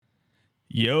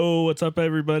Yo, what's up,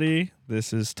 everybody?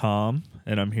 This is Tom,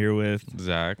 and I'm here with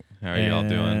Zach. How are y'all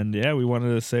doing? And yeah, we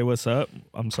wanted to say what's up.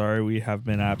 I'm sorry we have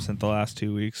been absent the last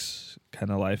 2 weeks.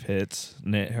 Kind of life hits,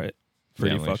 and it hit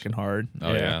pretty Yeah, fucking hard.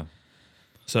 Oh yeah.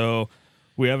 So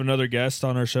we have another guest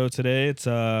on our show today. It's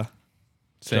Same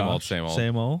old, Josh. same old.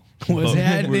 Same old. What's But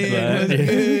happening? we're glad. What's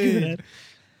good?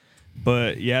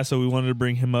 But yeah, so we wanted to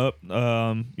bring him up.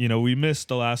 We missed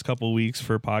the last couple of weeks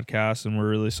for podcasts, and we're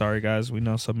really sorry, guys. We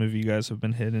know some of you guys have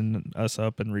been hitting us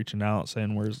up and reaching out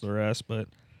saying where's the rest, but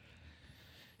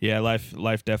yeah,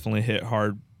 life definitely hit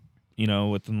hard,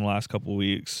 within the last couple of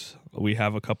weeks. We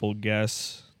have a couple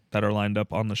guests that are lined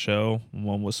up on the show.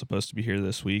 One was supposed to be here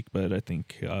this week, but I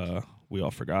think we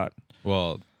all forgot.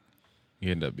 Well,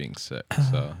 you end up being sick,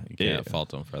 so you can't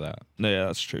fault him for that. Yeah,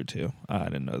 that's true too. I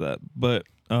didn't know that. But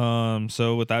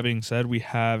so with that being said, we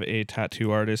have a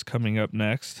tattoo artist coming up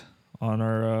next on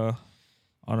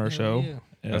our show. Yeah.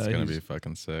 That's gonna he's- be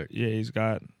fucking sick. Yeah, he's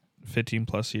got 15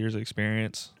 plus years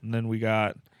experience. And then we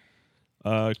got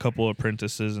a couple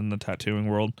apprentices in the tattooing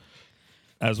world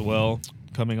as well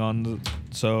coming on.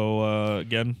 So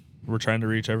again, we're trying to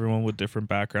reach everyone with different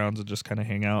backgrounds and just kind of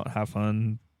hang out, have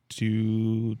fun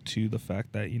to the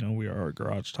fact that, we are a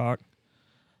garage talk.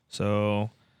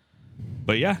 So,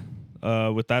 but yeah,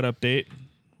 with that update,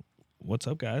 what's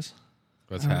up, guys?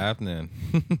 What's happening?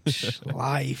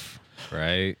 Life.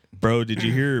 Right? Bro, did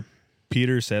you hear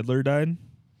Peter Sedler died?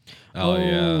 Oh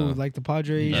yeah. Like the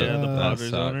Padres. Yeah, the that Padres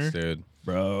sucks, owner. dude.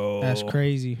 Bro, That's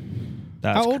crazy.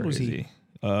 That's How old crazy. was he?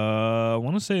 I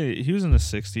want to say he was in the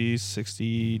 60s,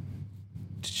 60.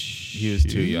 He was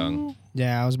too young.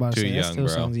 Yeah, I was about to Too say that young, still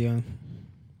bro. sounds young.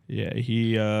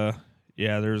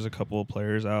 Yeah, there's a couple of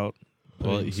players out.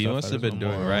 Well, putting he stuff must at have his been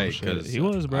doing memorial and right shit. because he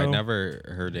was, bro. I never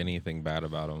heard anything bad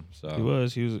about him. So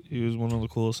He was one of the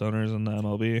coolest owners in the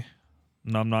MLB.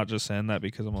 And I'm not just saying that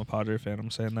because I'm a Padre fan. I'm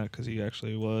saying that because he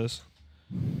actually was.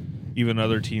 Even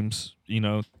other teams,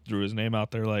 threw his name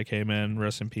out there like, hey, man,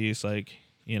 rest in peace. Like,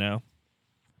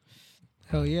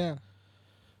 Hell yeah.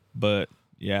 But,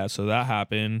 yeah, so that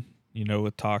happened,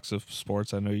 with talks of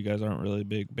sports. I know you guys aren't really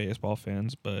big baseball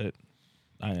fans, but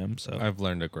I am. So I've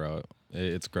learned to grow.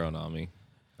 It's grown on me.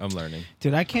 I'm learning.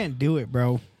 Dude, I can't do it,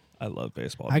 bro. I love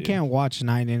baseball. I dude. can't watch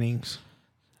 9 innings.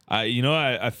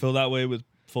 I feel that way with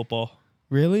football.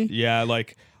 Really? Yeah,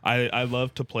 like I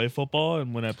love to play football,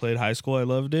 and when I played high school, I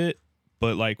loved it.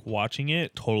 But like watching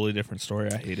it, totally different story.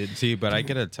 I hated. See, but I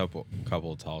get a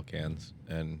couple tall cans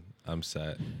and I'm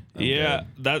set. I'm Yeah,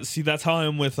 good. that's how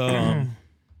I'm with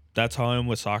that's how I'm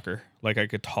with soccer. Like I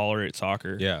could tolerate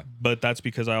soccer. Yeah. But that's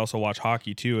because I also watch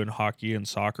hockey too, and hockey and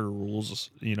soccer rules,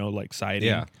 like siding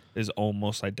Yeah. is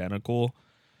almost identical.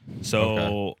 So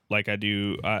Okay. like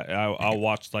I'll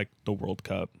watch like the World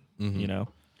Cup, Mhm.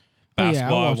 Oh, yeah,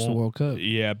 Basketball, I I watched the won't- World Cup.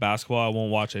 Yeah, basketball. I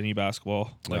won't watch any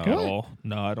basketball like No. at What? all.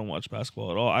 No, I don't watch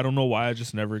basketball at all. I don't know why. I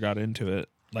just never got into it.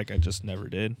 Like I just never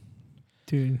did.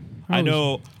 Dude. I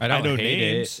know. I don't know hate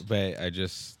names. it, but I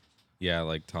just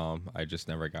like Tom, I just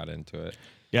never got into it.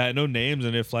 Yeah, I know names.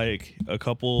 And if like a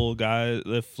couple guys,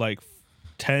 if like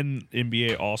 10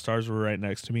 NBA All Stars were right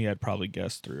next to me, I'd probably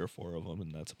guess 3 or 4 of them,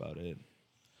 and that's about it.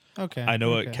 Okay. I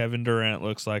know what okay. Kevin Durant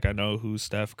looks like. I know who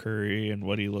Steph Curry and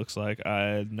what he looks like.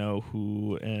 I know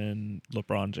who and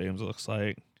LeBron James looks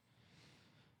like.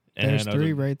 There's And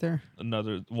 3 right there.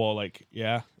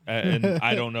 Yeah, and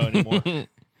I don't know anymore.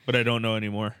 But I don't know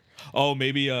anymore. Oh,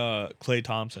 maybe Klay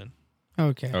Thompson.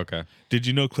 Okay. Okay. Did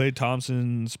you know Klay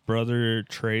Thompson's brother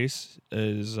Trace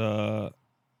is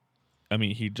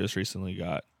he just recently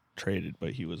got traded,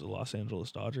 but he was a Los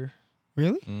Angeles Dodger.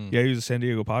 Really? Mm. Yeah, he was a San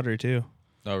Diego Padre too.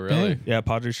 Oh, really? Dang. Yeah,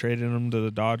 Padres traded him to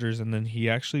the Dodgers, and then he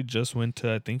actually just went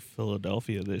to, I think,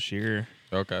 Philadelphia this year.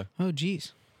 Okay. Oh,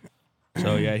 geez.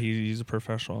 So, yeah, he's a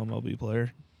professional MLB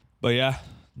player. But, yeah,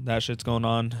 that shit's going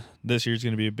on. This year's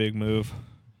going to be a big move.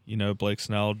 Blake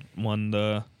Snell won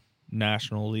the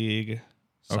National League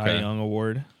Cy Okay. Young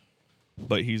Award,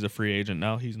 but he's a free agent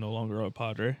now. He's no longer a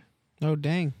Padre. Oh,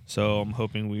 dang. So, I'm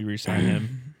hoping we re-sign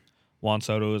him. Juan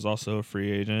Soto is also a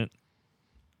free agent.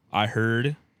 I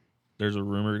heard there's a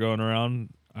rumor going around.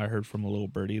 I heard from a little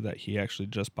birdie that he actually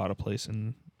just bought a place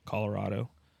in Colorado.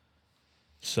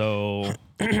 So,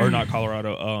 or not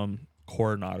Colorado,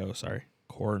 Coronado. Sorry,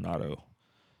 Coronado.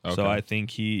 Okay. So I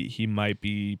think he might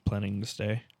be planning to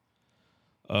stay.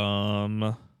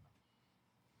 Do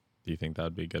you think that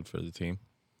would be good for the team?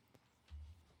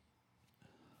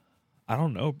 I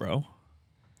don't know, bro.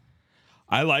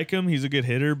 I like him. He's a good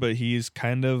hitter, but he's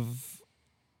kind of,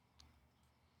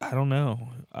 I don't know.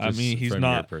 I Just mean, he's from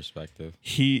not. your perspective.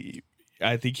 He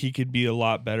I think he could be a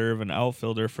lot better of an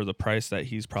outfielder for the price that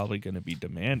he's probably going to be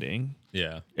demanding.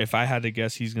 Yeah. If I had to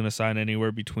guess, he's going to sign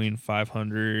anywhere between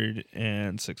 500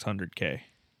 and 600K.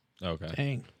 Okay.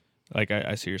 Dang. Like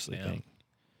I seriously Damn. think.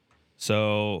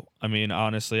 So I mean,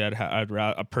 honestly, I'd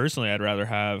rather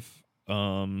have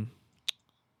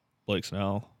Blake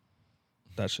Snell.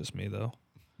 That's just me though.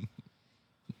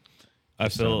 I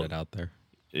Just throwing feel it out there.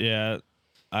 yeah.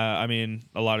 I mean,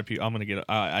 a lot of people.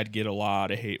 I'd get a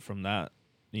lot of hate from that.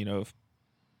 You know, if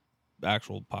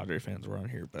actual Padre fans were on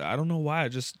here, but I don't know why. I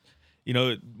just,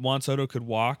 Juan Soto could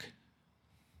walk,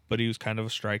 but he was kind of a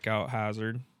strikeout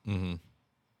hazard, Mm-hmm.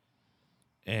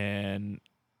 and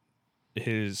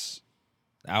his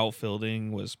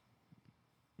outfielding was,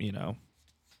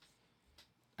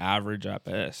 average at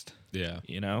best. Yeah.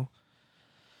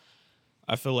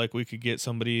 I feel like we could get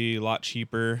somebody a lot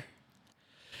cheaper.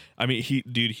 I mean,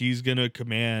 he's gonna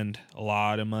command a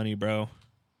lot of money, bro.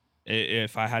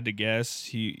 If I had to guess,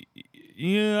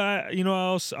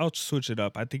 I'll switch it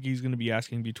up. I think he's gonna be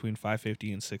asking between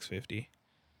 550 and 650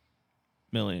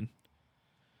 million.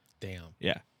 Damn.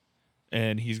 Yeah,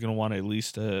 and he's gonna want at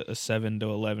least a 7 to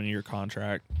 11 year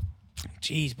contract.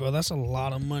 Jeez, bro, that's a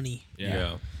lot of money.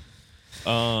 Yeah.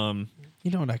 You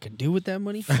know what I could do with that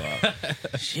money?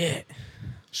 Shit.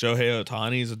 Shohei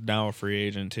Ohtani is now a free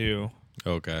agent too.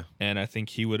 Okay. And I think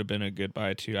he would have been a good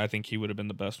buy too. I think he would have been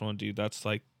the best one, dude. That's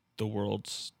like the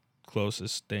world's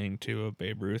closest thing to a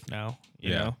Babe Ruth now, you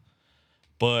know?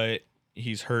 But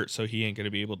he's hurt, so he ain't going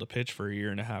to be able to pitch for a year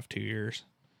and a half, 2 years.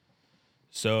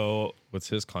 So, What's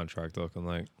his contract looking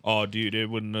like? oh, dude, it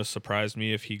wouldn't have surprised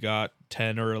me if he got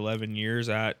 10 or 11 years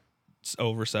at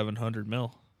over 700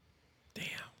 mil. Damn.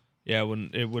 Yeah,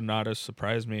 it would not have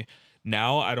surprised me.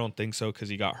 Now I don't think so because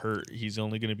he got hurt. He's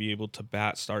only going to be able to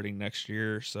bat starting next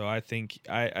year. So I think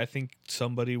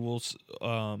somebody will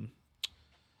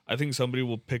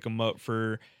pick him up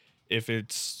for, if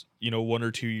it's 1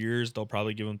 or 2 years, they'll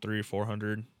probably give him 300 or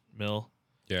 400 mil.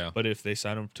 Yeah. But if they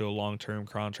sign him to a long-term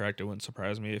contract, it wouldn't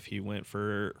surprise me if he went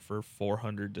for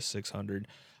 400 to 600.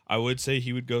 I would say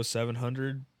he would go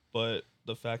 700, but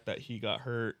the fact that he got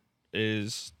hurt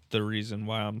is the reason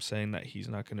why I'm saying that he's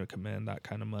not going to command that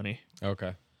kind of money.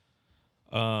 Okay.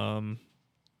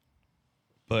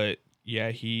 But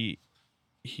yeah, he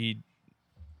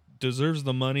deserves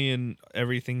the money and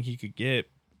everything he could get,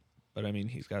 but I mean,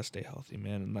 he's got to stay healthy,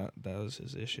 man, and that was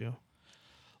his issue.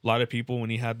 A lot of people, when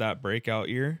he had that breakout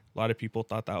year, a lot of people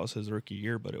thought that was his rookie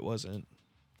year, but it wasn't.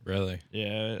 Really?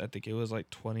 Yeah, I think it was like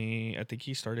 20. I think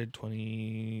he started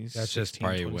 20. That's just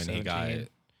probably when he got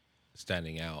it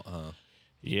standing out, huh?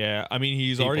 Yeah, I mean,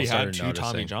 he's People already had started 2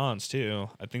 Tommy noticing. Johns too.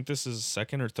 I think this is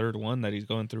second or third one that he's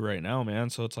going through right now,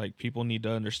 man. So it's like people need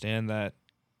to understand that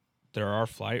there are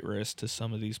flight risks to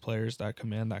some of these players that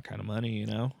command that kind of money,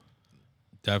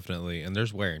 Definitely. And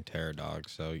there's wear and tear, dog.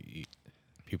 So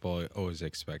people always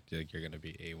expect like you're going to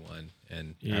be A1.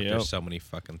 And after Yep. so many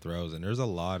fucking throws, and there's a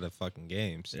lot of fucking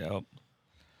games. Yep.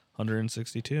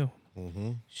 162.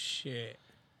 Mm-hmm. Shit.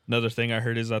 Another thing I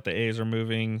heard is that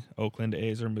the Oakland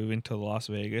A's are moving to Las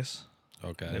Vegas.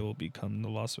 Okay. They will become the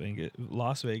Las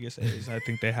Vegas A's. I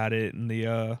think they had it in the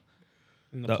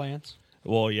In the The- plans?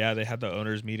 well, yeah, they had the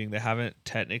owners meeting. They haven't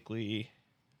technically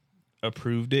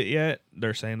approved it yet.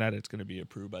 They're saying that it's going to be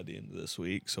approved by the end of this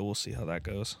week, so we'll see how that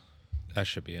goes. That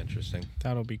should be interesting.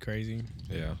 That'll be crazy.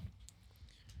 Yeah.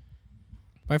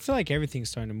 But I feel like everything's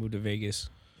starting to move to Vegas.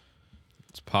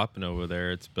 It's popping over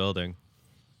there. It's building.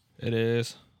 It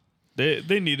is.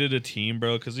 They needed a team,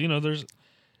 bro, because there's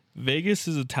Vegas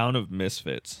is a town of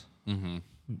misfits.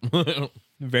 Mm-hmm.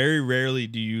 Very rarely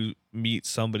do you meet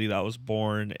somebody that was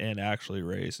born and actually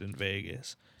raised in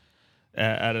Vegas.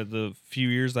 Out of the few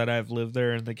years that I've lived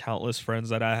there and the countless friends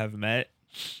that I have met,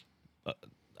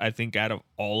 I think out of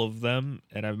all of them,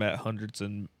 and I've met hundreds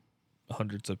and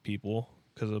hundreds of people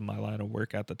because of my line of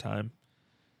work at the time,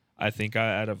 I think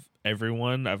out of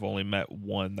everyone, I've only met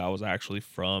one that was actually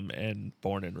from and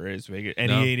born and raised Vegas.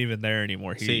 And No. he ain't even there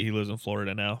anymore. See- He lives in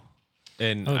Florida now.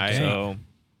 And Oh, I dang. So,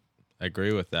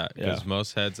 agree with that because Yeah.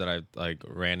 most heads that I like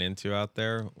ran into out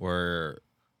there were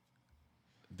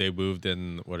they moved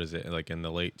in like in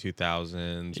the late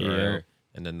 2000s Yeah. or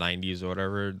in the 90s or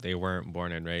whatever. They weren't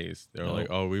born and raised. They were Nope. like,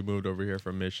 oh, we moved over here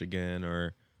from Michigan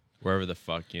or wherever the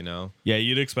fuck, yeah,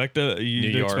 you'd expect a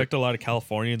York. lot of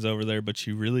Californians over there, but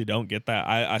you really don't get that.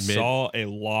 I saw a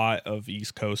lot of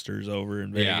East Coasters over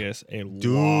in Yeah. Vegas. A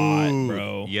lot,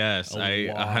 bro. Yes, A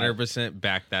I lot. 100%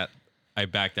 back that. I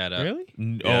back that up. Really?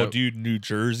 Yeah. Oh, dude, New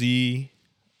Jersey.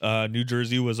 New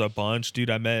Jersey was a bunch, dude.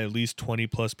 I met at least 20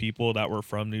 plus people that were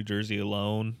from New Jersey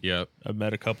alone. Yep. I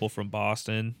met a couple from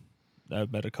Boston.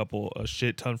 I've met a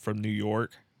shit ton from New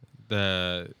York.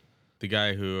 The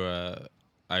guy who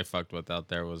I fucked with out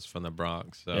there was from the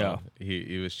Bronx, so Yeah.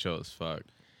 he was chill as fuck.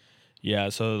 Yeah,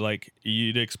 so like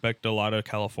you'd expect a lot of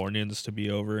Californians to be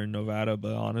over in Nevada,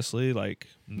 but honestly, like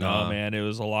no, Nah. man, it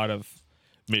was a lot of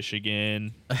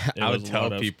Michigan. It I would was a tell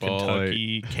lot of people,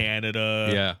 Kentucky, Canada.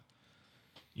 Yeah,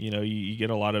 You know, you get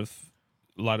a lot of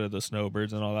the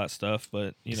snowbirds and all that stuff,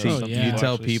 but you know, see, some yeah. you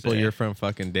tell actually people stay. you're from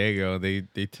fucking Dago,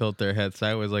 they tilt their head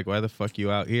sideways like, why the fuck you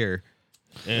out here?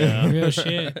 Yeah, Real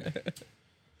shit.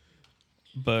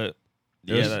 but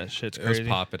It was- that shit's It was crazy.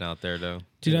 popping out there though.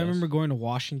 Dude, I Yes. remember going to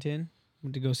Washington.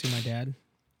 Went to go see my dad.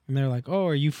 And they're like, "Oh,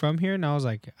 are you from here?" And I was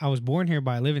like, "I was born here,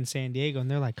 but I live in San Diego."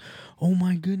 And they're like, "Oh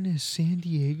my goodness, San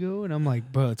Diego?" And I'm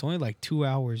like, "Bro, it's only like 2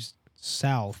 hours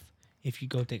south if you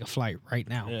go take a flight right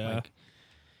now. Yeah. Like,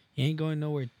 you ain't going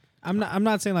nowhere." I'm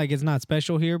not saying like it's not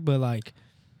special here, but like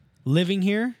living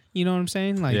here, you know what I'm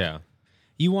saying? Like, Yeah,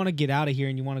 you want to get out of here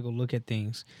and you want to go look at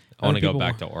things. I want to Other go people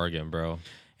back wa- to Oregon, bro.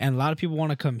 And a lot of people want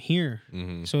to come here.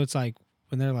 Mm-hmm. So it's like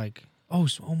when they're like, "Oh,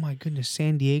 oh my goodness,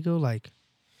 San Diego!" Like,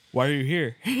 Why are you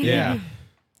here? Yeah,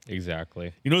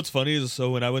 exactly. You know what's funny is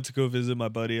so when I went to go visit my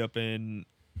buddy up in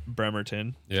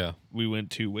Bremerton, Yeah, we went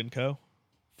to Winco.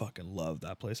 Fucking love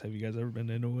that place. Have you guys ever been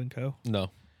into Winco?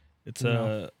 no, It's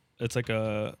No. it's like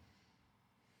a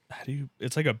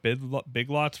it's like a big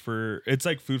lots for it's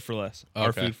like food for less. Or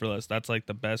Okay. food for less. That's like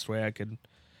the best way I could,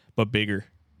 but bigger,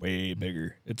 way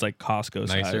bigger. It's like Costco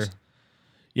nicer. size.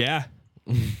 Yeah,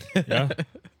 yeah.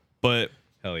 But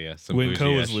Hell yeah, some Winco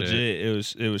bougie was ass shit.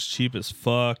 legit. It was cheap as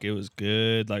fuck. It was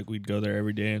good. Like we'd go there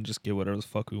every day and just get whatever the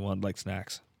fuck we wanted, like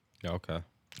snacks. Okay.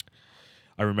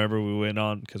 I remember we went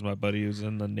on because my buddy was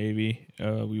in the Navy.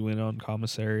 We went on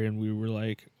commissary and we were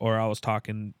like, or I was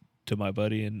talking to my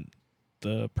buddy and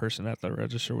the person at the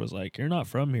register was like, "You're not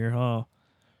from here, huh?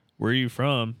 Where are you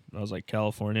from?" And I was like,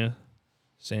 "California,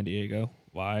 San Diego."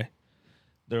 Why?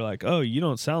 They're like, "Oh, you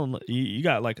don't sound you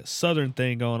got like a southern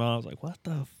thing going on." I was like, "What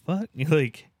the fuck?"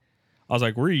 Like, I was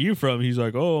like, "Where are you from?" He's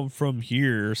like, "Oh, I'm from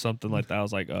here," or something like that. I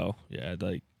was like, "Oh, yeah,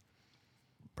 like,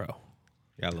 bro."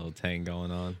 Got a little tang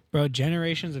going on. bro,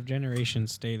 generations of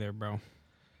generations stay there, bro.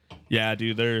 Yeah,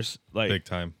 dude, there's like Big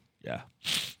time. yeah.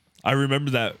 I remember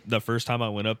that the first time I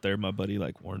went up there, my buddy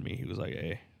like warned me. He was like,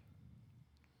 "Hey,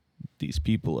 these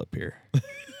people up here,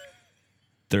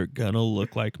 they're gonna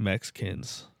look like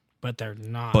Mexicans, But they're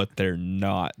not. but they're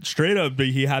not." Straight up, but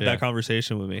he had Yeah. that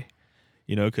conversation with me,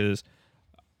 you know, because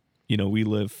you know we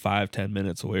live 5-10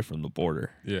 minutes away from the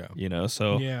border, Yeah. you know,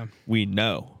 so yeah. we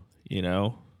know, you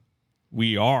know,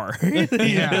 we are,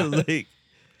 Yeah. like,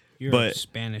 You're but- of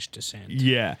Spanish descent.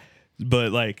 yeah.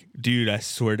 But like, dude, I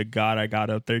swear to God, I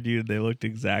got up there, dude. They looked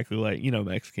exactly like, you know,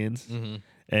 Mexicans. Mm-hmm.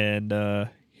 And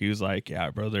he was like, "Yeah,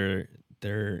 bro,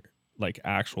 they're like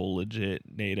actual legit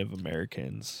Native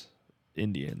Americans,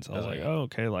 Indians." I was Oh, like, yeah. "Oh,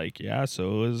 okay, like yeah."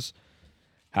 So it was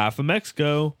half of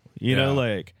Mexico, you know, Yeah.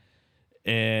 like.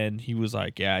 And he was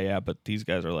like, "Yeah, but these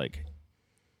guys are like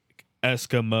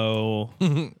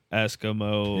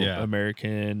Eskimo Yeah.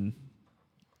 American,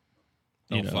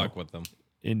 you Don't know, fuck with them.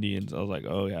 Indians." I was like,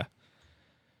 "Oh yeah."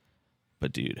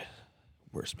 But dude,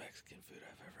 worst Mexican food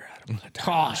I've ever had in my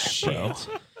entire Oh, life, bro.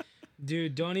 shit.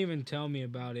 Dude, don't even tell me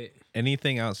about it.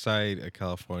 Anything outside of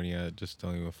California, just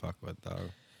don't even fuck with, dog.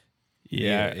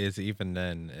 Yeah, It's even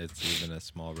then, it's even a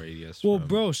small radius. Well, from,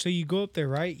 bro, so you go up there,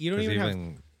 right? You don't 'cause even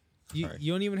have sorry.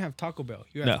 you don't even have Taco Bell.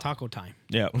 You have No. Taco Time.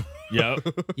 yeah, yeah.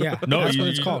 Yeah, No, that's what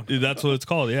it's called. That's what it's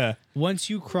called. Yeah, Once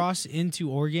you cross into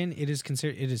Oregon, it is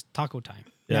Taco Time.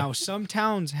 Yeah. Now, some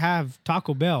towns have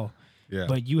Taco Bell, Yeah.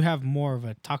 but you have more of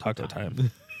a Taco Taco Time.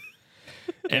 Time.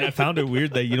 And I found it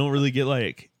weird that you don't really get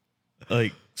like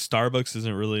Starbucks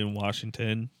isn't really in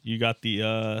Washington. You got the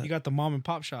You got the mom and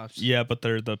pop shops. yeah, but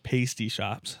they're the pasty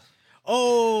shops.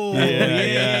 Oh,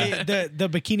 Yeah. The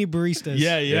bikini baristas.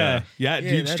 Yeah, Yeah.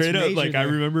 dude. that's Straight up, major like I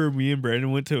there. remember me and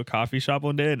Brandon went to a coffee shop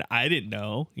one day, and I didn't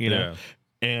know, you know,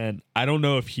 and I don't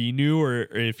know if he knew or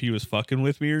if he was fucking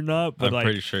with me or not. But I'm like,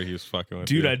 pretty sure he was fucking with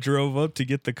dude, you. I drove up to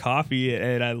get the coffee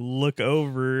and I look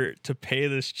over to pay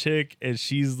this chick and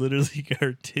she's literally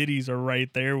her titties are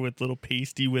right there with little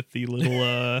pasty with the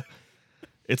little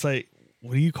it's like,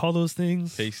 what do you call those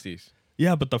things? Pasties.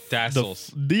 Yeah, but the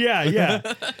Tassels. yeah.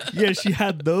 Yeah, she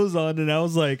had those on and I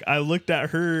was like, I looked at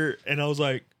her and I was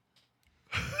like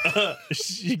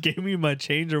she gave me my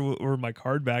change or my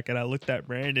card back and I looked at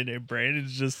Brandon and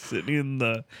Brandon's just sitting in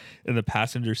the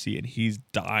passenger seat and he's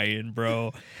dying,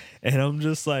 bro. And I'm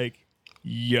just like,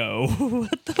 yo,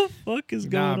 what the fuck is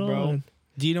Nah, going bro. on?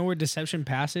 Do you know where Deception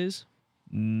Pass is?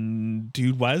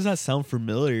 Dude, why does that sound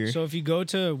familiar? So if you go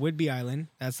to Whidbey Island,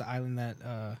 that's the island that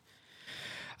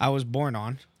I was born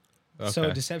on. So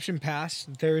Okay. Deception Pass,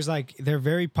 they're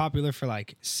very popular for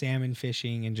like salmon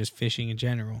fishing and just fishing in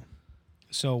general.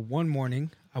 So one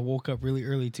morning I woke up really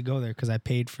early to go there because I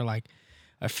paid for like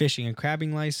a fishing and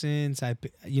crabbing license. I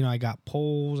got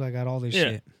poles, I got all this Yeah.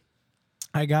 shit.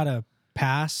 I got a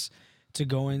pass to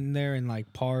go in there and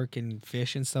like park and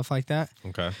fish and stuff like that.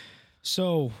 Okay.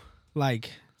 So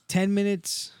like 10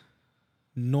 minutes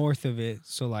north of it,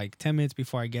 so like 10 minutes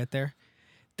before I get there,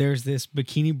 there's this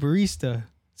bikini barista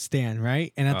stand,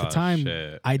 right? And at the Oh, time,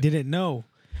 shit. I didn't know.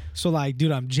 So like,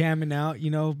 dude, I'm jamming out,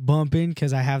 bumping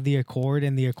because I have the Accord,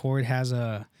 and the Accord has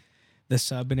the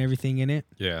sub and everything in it.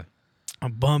 Yeah.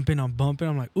 I'm bumping. I'm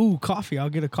like, ooh, coffee. I'll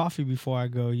get a coffee before I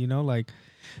go, like,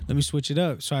 let me switch it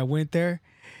up. So I went there,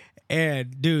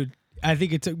 and dude, I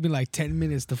think it took me like 10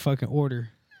 minutes to fucking order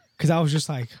because I was just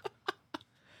like,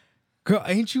 girl,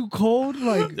 ain't you cold?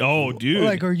 Like, Oh, dude.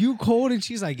 like, are you cold? And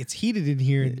she's like, it's heated in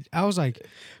here. And I was like,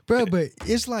 bro, but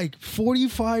it's like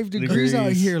 45 degrees out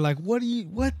Degrees. here. Like, what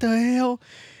the hell?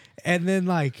 And then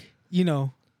like,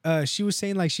 she was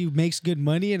saying like she makes good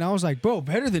money. And I was like, bro,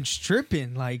 better than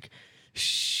stripping. Like,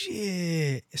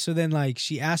 shit. So then like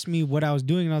she asked me what I was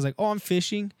doing. And I was like, oh, I'm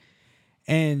fishing.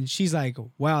 And she's like,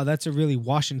 wow, that's a really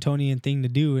Washingtonian thing to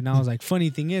do. And I was like, funny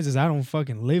thing is I don't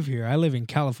fucking live here. I live in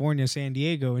California, San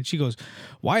Diego. And she goes,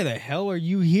 why the hell are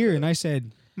you here? And I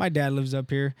said, my dad lives up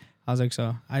here. I was like,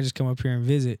 so I just come up here and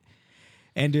visit.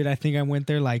 And dude, I think I went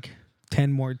there like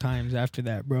 10 more times after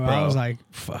that, bro. I was like,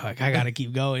 fuck, I got to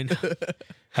keep going.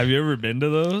 Have you ever been to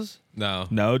those? No.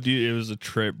 No, dude, it was a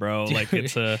trip, bro. Like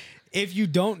it's a If you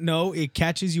don't know, it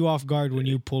catches you off guard when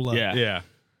you pull up. yeah. Yeah.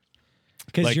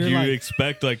 Because Like you're you like,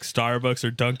 expect like Starbucks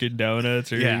or Dunkin'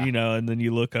 Donuts or Yeah. and then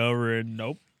you look over and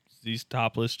nope, these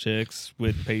topless chicks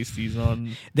with pasties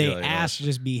on. they Yeah, yeah. ass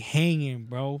just be hanging,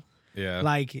 bro. Yeah.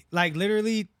 Like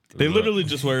literally. They literally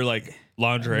just wear like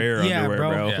lingerie or underwear,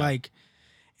 bro. Yeah. Like,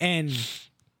 and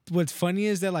what's funny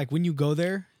is that like when you go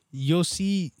there, you'll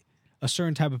see a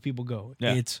certain type of people go.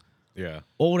 Yeah. It's yeah.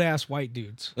 old ass white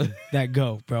dudes that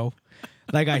go, bro.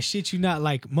 Like I shit you not,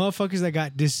 like motherfuckers that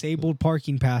got disabled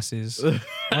parking passes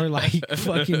or like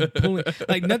fucking pulling,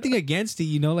 like nothing against it,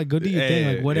 like go do your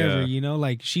thing, like whatever, yeah.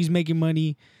 like she's making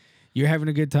money, you're having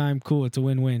a good time, cool, it's a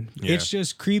win-win. Yeah. It's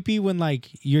just creepy when like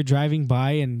you're driving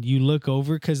by and you look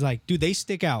over because like, dude, they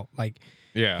stick out. Like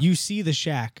Yeah. you see the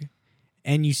shack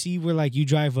and you see where like you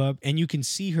drive up and you can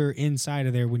see her inside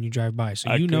of there when you drive by, so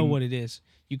I you know couldn't. what it is.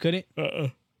 You couldn't?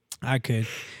 I could.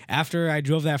 After I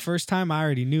drove that first time, I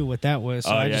already knew what that was,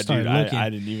 so I just started looking. I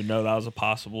didn't even know that was a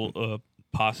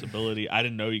possibility. I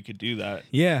didn't know you could do that.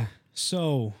 Yeah.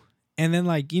 So, and then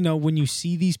like, when you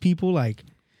see these people, like,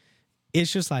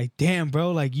 it's just like, damn,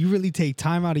 bro, like you really take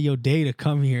time out of your day to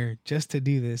come here just to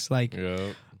do this. Like,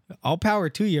 Yeah. all power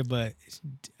to you, but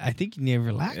I think you need to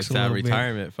relax It's a that little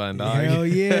retirement fund, bit. dog. Hell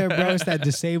yeah, bro. It's that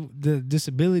the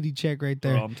disability check right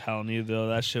there. Bro, I'm telling you though,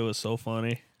 that shit was so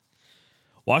funny.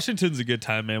 Washington's a good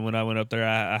time, man. When I went up there,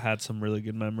 I had some really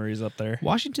good memories up there.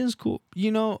 Washington's cool.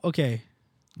 Okay,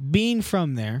 being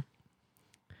from there,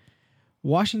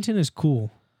 Washington is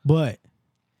cool, but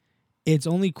it's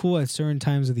only cool at certain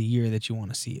times of the year that you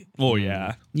want to see it. Oh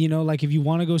yeah, Like if you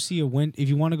want to go see if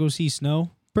you want to go see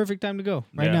snow, perfect time to go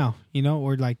right Yeah. now,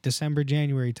 or like December,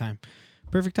 January time.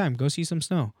 Perfect time. Go see some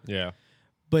snow. Yeah.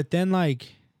 But then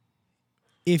like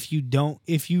if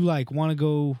you like want to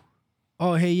go,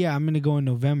 oh hey, yeah, I'm going to go in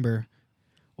November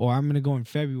or I'm going to go in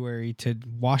February to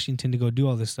Washington to go do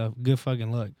all this stuff. Good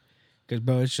fucking luck. Cuz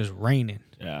bro, it's just raining.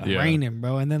 yeah. Yeah. Raining,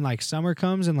 bro. And then like summer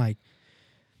comes and like,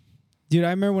 dude, I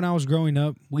remember when I was growing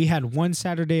up, we had one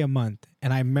Saturday a month,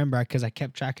 and I remember because I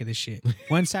kept track of this shit.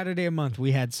 One Saturday a month,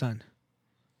 we had sun.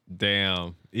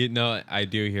 Damn. I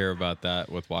do hear about that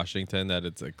with Washington, that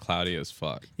it's cloudy as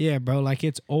fuck. Yeah, bro. Like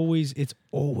it's always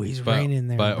But, raining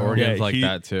there. but bro. Oregon's Yeah, like he-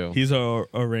 that too. He's a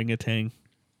orangutan.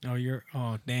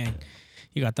 Oh dang,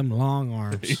 you got them long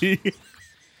arms,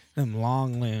 them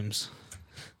long limbs.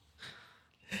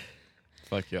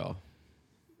 Fuck y'all.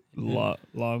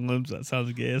 Long limbs. That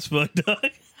sounds gay as fuck, dog.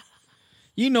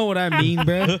 You know what I mean,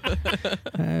 bro?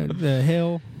 The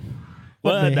hell?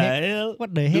 What the heck? hell?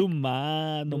 What the heck?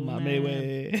 No mame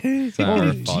way. It's not our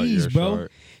Oh, fault jeez, you're bro.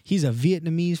 short. He's a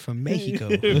Vietnamese from Mexico.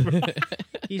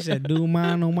 He said, "Do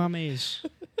man no mames."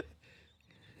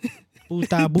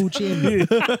 Puta buchin.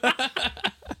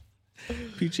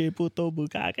 Piche puto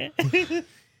bukake.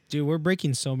 Dude, we're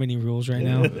breaking so many rules right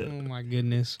now. Oh my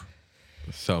goodness.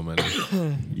 So many.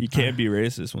 You can't be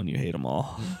racist when you hate them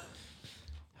all.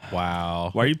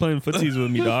 Wow. Why are you playing footsies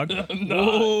with me, dog?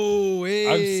 Oh, hey.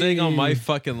 I'm sitting on my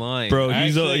fucking line. Bro,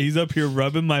 Actually, he's up here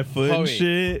rubbing my foot and Homie.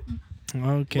 shit.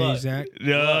 Okay, Look. Zach.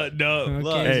 No, no. Okay,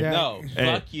 Look, Hey, Zach. no, Hey,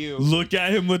 fuck you. Look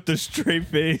at him with the straight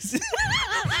face.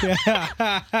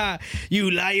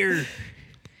 You liar.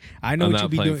 I know I'm what not you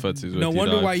be playing doing. footsies with No you,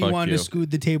 wonder dog. why you Fuck wanted you. to scoot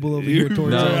the table over here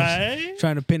towards No. us. Right?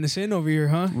 Trying to pin us in over here,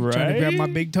 huh? Trying to grab my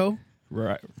Right? big toe.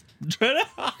 Right.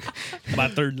 My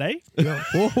third leg. Yo,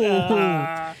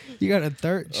 whoa. You got a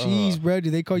third. Jeez, bro.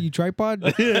 Do they call you tripod?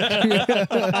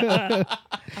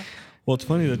 Well, it's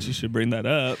funny that you should bring that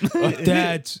up.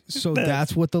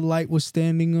 That's what the light was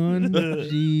standing on.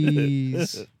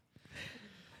 Jeez.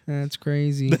 That's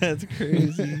crazy. That's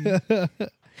crazy.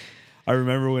 I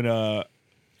remember when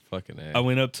Fucking A. I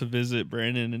went up to visit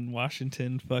Brandon in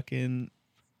Washington. Fucking,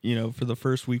 for the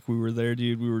first week we were there,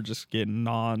 dude, we were just getting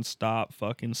nonstop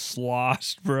fucking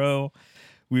sloshed, bro.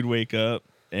 We'd wake up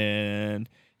and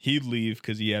he'd leave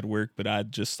because he had work, but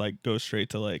I'd just like go straight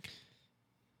to like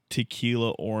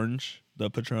tequila orange, the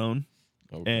Patron,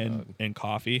 Oh, and God. and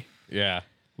coffee. Yeah.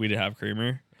 We didn't have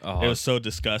creamer. Oh, It was so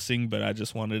disgusting, but I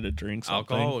just wanted to drink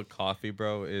something. alcohol with coffee,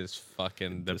 bro, is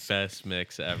fucking the best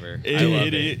mix ever. It- I love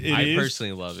it- it. it I is.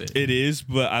 personally love it. It is,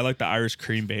 but I like the Irish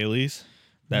cream Baileys.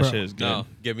 That Bro. shit is good. No,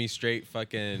 give me straight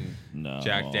fucking No,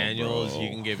 Jack Daniels. bro. You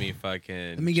can give me fucking.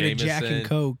 Let me get Jameson. a Jack and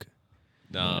Coke.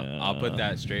 No, I'll put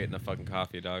that straight in the fucking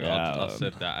coffee, dog. I'll Yeah.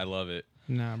 sip that. I love it.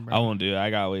 Nah, bro. I won't do it. I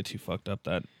got way too fucked up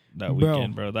that Bro.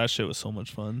 weekend, bro. That shit was so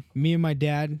much fun. Me and my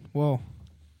dad, well,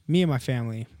 me and my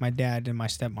family, my dad and my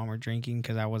stepmom were drinking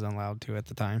because I wasn't allowed to at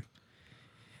the time.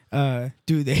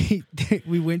 Dude,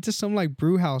 we went to some like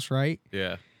brew house, right?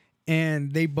 Yeah.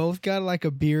 And they both got like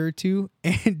a beer or two.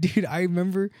 And dude, I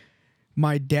remember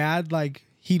my dad, like,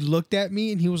 he looked at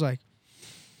me and he was like,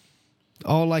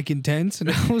 all like intense. And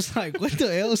I was like, what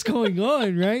the hell is going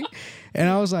on, right? And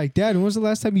I was like, Dad, when was the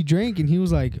last time you drank? And he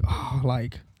was like, oh,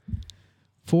 like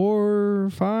 4,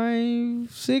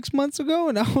 5, 6 months ago.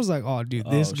 And I was like, oh, dude,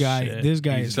 this Oh, guy shit.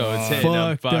 is So it's hitting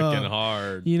them fucked fucking up.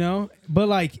 hard. You know? But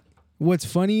like, what's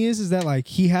funny is that like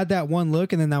he had that one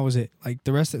look and then that was it. Like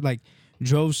the rest of like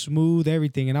drove smooth,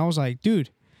 everything. And I was like, dude,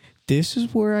 this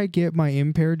is where I get my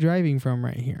impaired driving from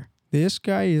right here. This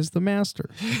guy is the master.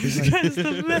 This guy's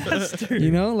the master. You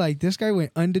know, like this guy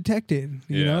went undetected.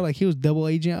 You Yeah. know, like he was double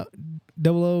agent, a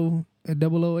double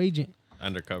O agent.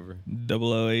 Undercover.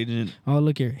 00 agent Oh,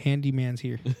 look here, handyman's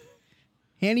here.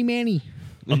 Handy Manny.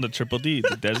 on the Triple D,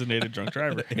 the designated drunk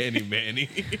driver. Andy Manny.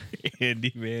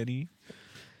 Andy Manny.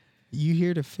 You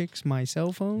here to fix my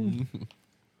cell phone?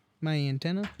 My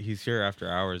antenna? He's here after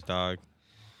hours, dog.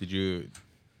 Did you?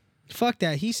 Fuck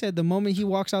that. He said the moment he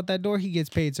walks out that door, he gets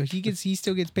paid. So he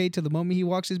still gets paid till the moment he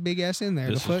walks his big ass in there.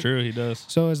 This The fuck? is true. He does.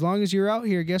 So as long as you're out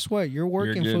here, guess what? You're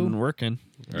working, You're getting fool. working.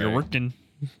 You're Right. working.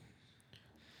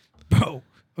 Bro.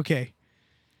 Okay.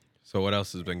 So what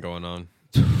else has been going on?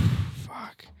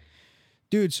 Fuck.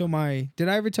 Dude, so did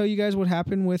I ever tell you guys what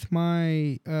happened with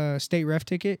my state ref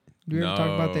ticket? Did we ever talk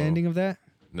about the No. ending of that?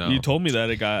 No. You told me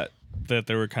that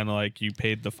they were kind of like you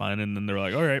paid the fine and then they were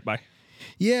like, all right, bye.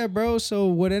 Yeah, bro. So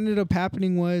what ended up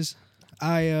happening was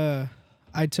I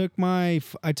took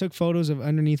photos of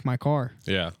underneath my car,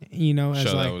 Yeah. you know, as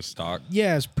Show like that was stock.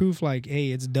 yeah, as proof like,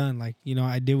 hey, it's done. Like, you know,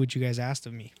 I did what you guys asked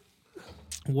of me.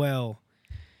 Well,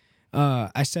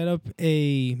 I set up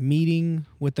a meeting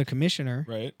with the commissioner.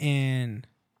 Right. And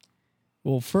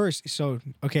well, first, so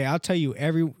okay, I'll tell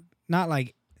you not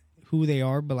like who they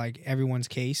are, but like everyone's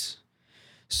case.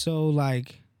 So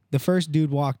like the first dude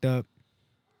walked up.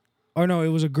 Or no, it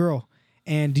was a girl.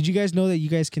 And did you guys know that you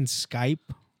guys can Skype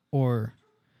or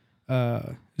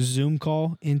Zoom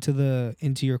call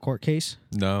into your court case?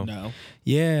 No. No.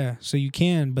 Yeah, so you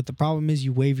can, but the problem is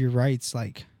you waive your rights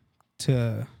like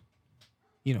to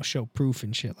show proof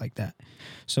and shit like that.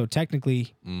 So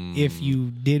technically, if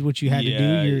you did what you had to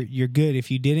Yeah. do, you're good.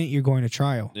 If you didn't, you're going to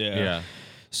trial. Yeah. Yeah.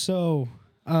 So,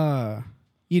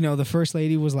 the first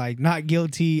lady was like, "Not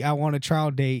guilty. I want a trial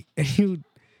date." And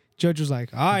judge was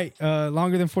like, "All right,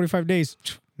 longer than 45 days.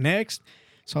 Next."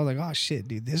 So I was like, "Oh shit,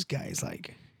 dude, this guy is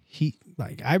like,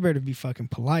 I better be fucking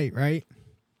polite, right?"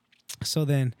 So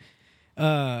then,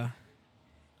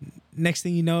 next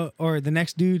thing you know, or the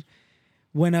next dude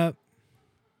went up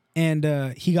and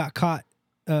he got caught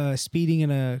speeding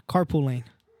in a carpool lane,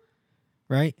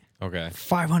 right? Okay.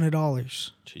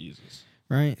 $500, Jesus.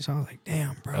 right? So I was like,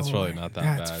 damn, bro. That's really like, not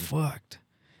that that's bad. fucked.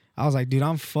 I was like, dude,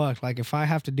 I'm fucked. Like, if I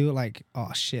have to do it, like,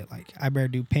 oh shit, like, I better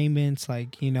do payments,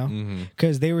 like, Mm-hmm.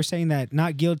 because they were saying that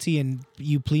not guilty and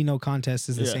you plead no contest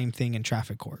is the Yeah. same thing in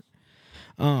traffic court.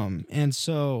 And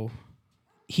so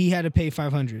he had to pay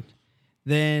 $500.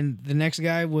 Then the next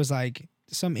guy was like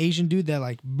some Asian dude that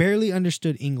like barely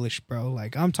understood English, bro.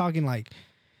 Like I'm talking like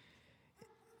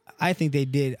I think they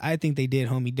did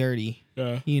homie dirty,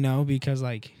 Yeah. you know, because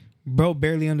like bro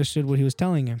barely understood what he was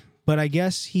telling him. But I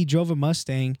guess he drove a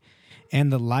Mustang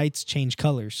and the lights changed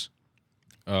colors.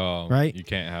 Oh, Right? You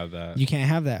can't have that. You can't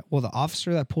have that. Well, the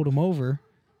officer that pulled him over,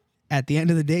 at the end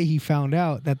of the day, he found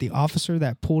out that the officer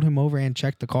that pulled him over and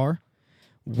checked the car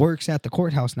works at the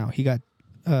courthouse now. He got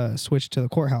switched to the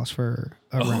courthouse for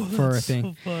a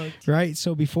thing. Right?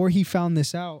 So before he found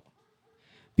this out,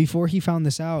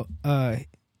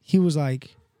 he was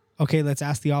like, okay, let's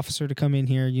ask the officer to come in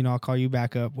here. You know, I'll call you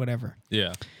back up, whatever.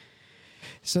 Yeah.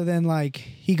 So then, like,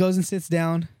 he goes and sits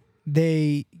down.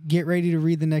 They get ready to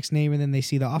read the next name, and then they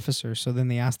see the officer. So then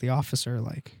they ask the officer,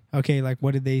 like, okay, like,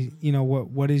 what did they, you know,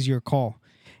 what is your call?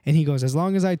 And he goes, as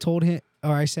long as I told him,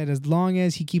 or I said, as long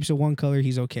as he keeps it one color,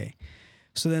 he's okay.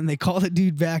 So then they call the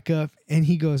dude back up, and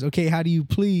he goes, okay, how do you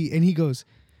plead? And he goes,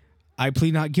 I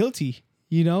plead not guilty,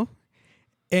 you know?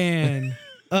 And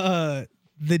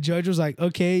the judge was like,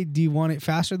 okay, do you want it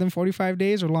faster than 45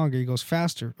 days or longer? He goes,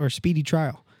 faster, or speedy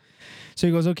trial. So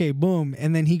he goes, okay, boom.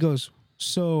 And then he goes,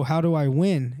 so how do I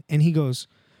win? And he goes,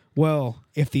 well,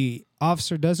 if the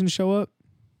officer doesn't show up,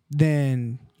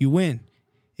 then you win.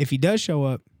 If he does show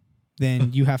up,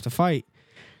 then you have to fight.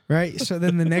 Right? So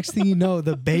then the next thing you know,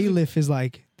 the bailiff is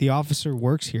like, the officer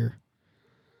works here.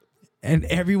 And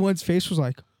everyone's face was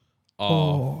like,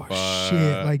 oh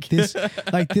shit. Like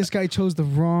this guy chose the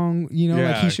wrong, you know,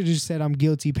 like he Yeah. should have just said, I'm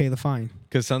guilty, pay the fine.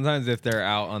 Because sometimes if they're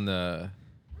out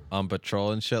on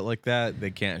patrol and shit like that,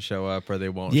 they can't show up or they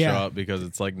won't Yeah. show up because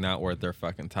it's like not worth their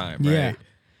fucking time, right? Yeah.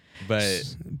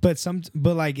 But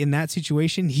But like in that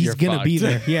situation, he's You're gonna be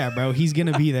there. fucked. Yeah, bro, he's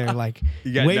gonna be there. Like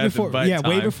You got way nothing before, but way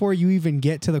time. before you even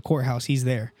get to the courthouse, he's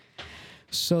there.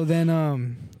 So then,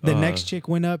 the next chick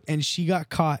went up and she got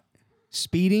caught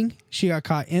speeding. She got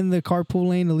caught in the carpool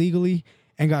lane illegally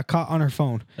and got caught on her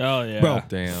phone. Oh yeah. Bro,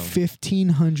 Damn.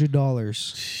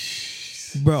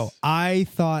 $1,500. Bro, I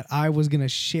thought I was gonna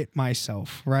shit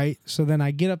myself, right? So then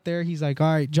I get up there. He's like,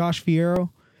 all right, Josh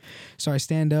Fierro. So I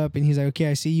stand up and he's like, okay,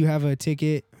 I see you have a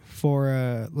ticket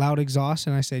for loud exhaust.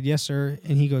 And I said, yes, sir.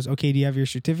 And he goes, okay, do you have your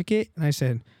certificate? And I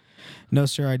said, no,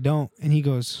 sir, I don't. And he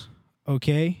goes,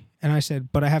 okay. And I said,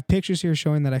 but I have pictures here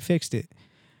showing that I fixed it.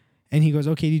 And he goes,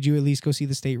 okay, did you at least go see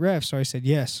the state ref? So I said,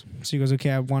 yes. So he goes, okay,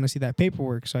 I want to see that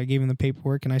paperwork. So I gave him the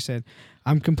paperwork and I said,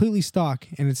 I'm completely stock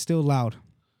and it's still loud.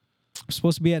 I'm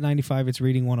supposed to be at 95. It's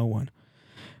reading 101.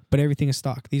 But everything is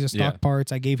stock. These are stock Yeah.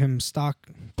 parts. I gave him stock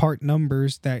part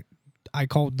numbers that I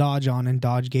called Dodge on, and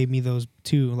Dodge gave me those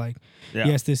too. Like, Yeah.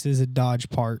 yes, this is a Dodge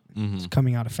part. Mm-hmm. It's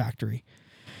coming out of factory.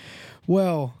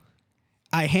 Well,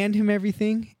 I hand him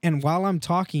everything, and while I'm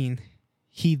talking,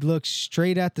 he looks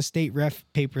straight at the state ref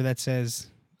paper that says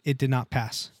it did not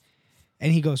pass.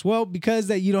 And he goes, well, because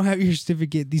that you don't have your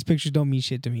certificate, these pictures don't mean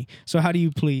shit to me. So how do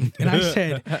you plead? And I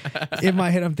said, in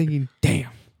my head, I'm thinking, damn,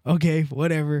 okay,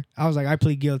 whatever. I was like, I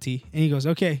plead guilty. And he goes,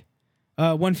 okay,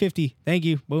 150. Thank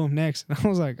you. Boom, next. And I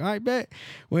was like, all right, bet.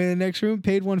 Went in the next room,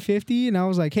 paid 150. And I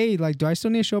was like, hey, like, do I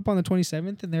still need to show up on the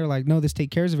 27th? And they were like, no, this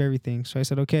take cares of everything. So I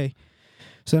said, okay.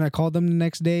 So then I called them the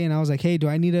next day and I was like, hey, do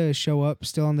I need to show up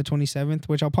still on the 27th?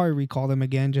 Which I'll probably recall them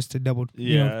again just to double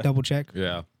check.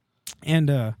 Yeah. And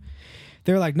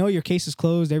they were like, no, your case is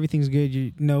closed. Everything's good.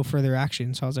 You no further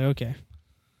action. So I was like, okay.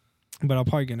 But I'm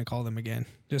probably going to call them again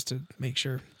just to make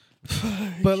sure.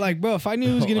 But like, bro, if I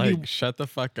knew it was going to be, shut the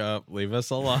fuck up. Leave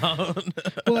us alone.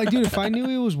 well, like, dude, if I knew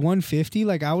it was 150,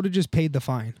 like I would have just paid the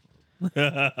fine.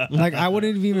 Like I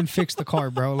wouldn't have even fixed the car,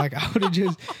 bro. Like I would have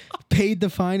just paid the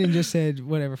fine and just said,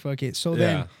 whatever, fuck it. So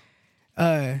then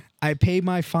I pay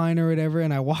my fine or whatever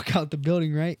and I walk out the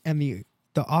building, right? And the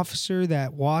officer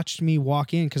that watched me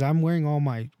walk in, because I'm wearing all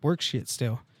my work shit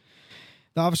still.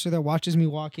 The officer that watches me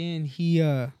walk in, he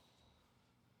oh,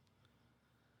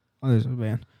 there's a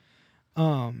van.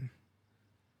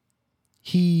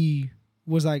 He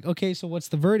was like, okay, so what's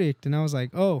the verdict? And I was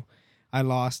like, oh, I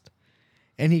lost.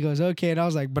 And he goes, okay. And I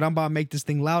was like, but I'm about to make this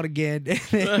thing loud again. And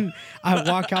then I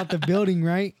walk out the building,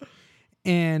 right?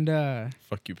 And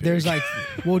Fuck you, pig. there's like,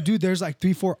 well, dude, there's like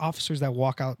 3-4 officers that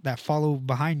walk out, that follow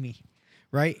behind me,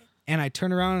 right? And I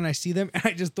turn around and I see them and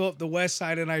I just throw up the west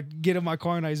side and I get in my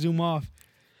car and I zoom off.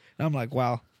 And I'm like,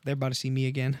 wow, they're about to see me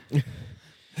again.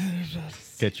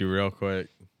 Get you real quick.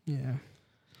 Yeah.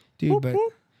 Dude, but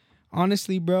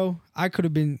honestly, bro, I could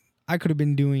have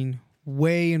been doing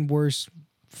way and worse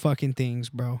fucking things,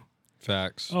 bro.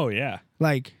 Facts. Oh yeah.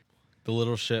 Like, The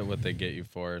little shit what they get you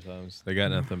for sometimes. They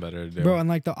got nothing better to do. bro, and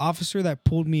like the officer that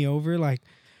pulled me over, like,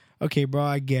 okay, bro,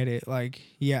 I get it. Like,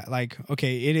 yeah, like,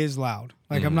 okay, it is loud.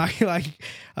 Like, I'm not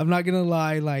gonna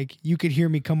lie. Like, you could hear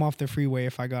me come off the freeway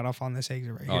if I got off on this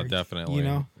exit right here. Oh, definitely. You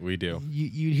know, we do.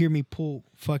 you'd hear me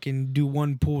do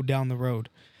one pull down the road.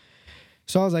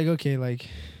 So I was like, okay, like,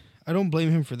 I don't blame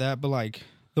him for that, but like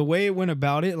the way it went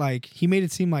about it, like he made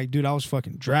it seem like, dude, I was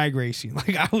fucking drag racing.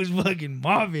 Like I was fucking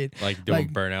mobbing. Like doing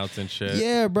burnouts and shit.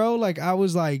 Yeah, bro. Like I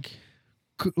was like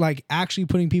actually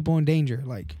putting people in danger.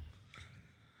 Like,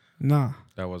 nah.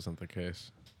 That wasn't the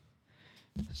case.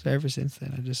 So ever since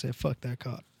then, I just said, fuck that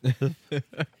cop.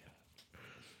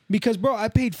 Because, bro, I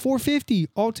paid $450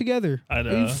 altogether. I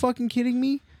know. Are you fucking kidding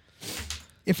me?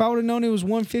 If I would have known it was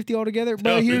 $150 altogether,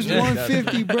 bro, No, here's yeah.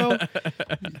 $150, bro.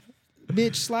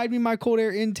 Bitch, slide me my cold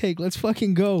air intake. Let's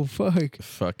fucking go. Fuck.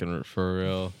 Fucking for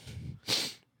real.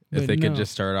 But If they could no.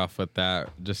 just start off with that,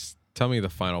 just tell me the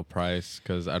final price,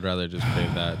 because I'd rather just pay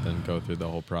that than go through the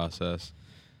whole process.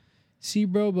 See,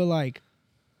 bro, but like,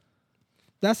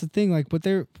 that's the thing. Like,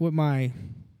 one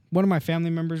of my family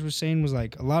members was saying was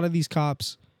like, a lot of these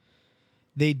cops,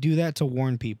 they do that to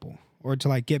warn people or to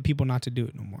like get people not to do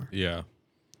it no more. Yeah.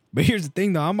 But here's the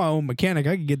thing, though. I'm my own mechanic.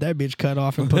 I could get that bitch cut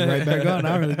off and put right back on.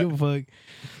 I don't really give a fuck.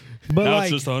 But Now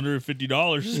like, it's just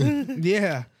 $150.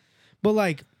 yeah. But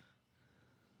like,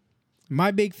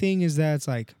 my big thing is that it's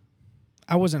like,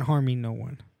 I wasn't harming no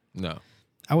one. No.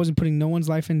 I wasn't putting no one's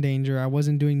life in danger. I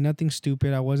wasn't doing nothing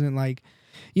stupid. I wasn't like,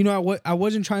 you know, I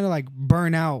wasn't trying to like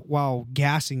burn out while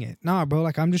gassing it. Nah, bro.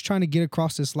 Like, I'm just trying to get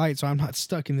across this light so I'm not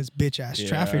stuck in this bitch ass Yeah.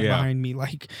 traffic Yeah. behind me.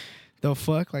 Like, the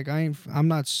fuck? Like, I'm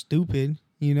not stupid,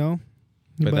 you know?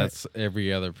 But that's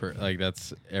every other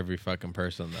that's every fucking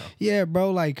person though. Yeah,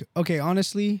 bro. Like, okay,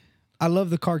 honestly, I love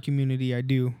the car community. I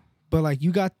do. But like,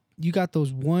 you got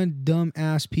those one dumb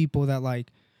ass people that like,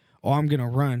 oh, I'm gonna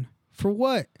run for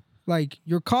what? Like,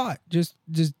 you're caught. Just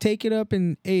take it up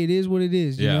and hey, it is what it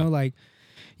is. You Yeah. know, like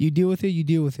you deal with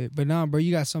it. But nah, bro,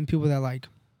 you got some people that like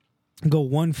go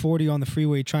 140 on the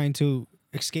freeway trying to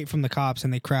escape from the cops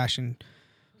and they crash and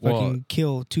fucking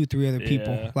kill 2-3 other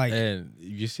people. Yeah. Like, And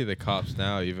you see the cops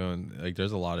now, even like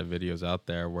there's a lot of videos out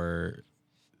there where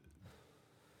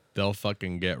they'll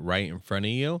fucking get right in front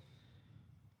of you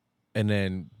and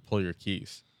then pull your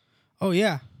keys. oh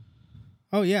yeah.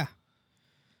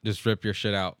 Just rip your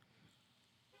shit out.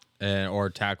 Or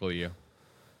tackle you.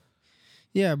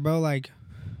 Yeah, bro, like,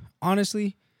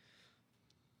 honestly,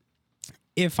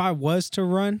 if I was to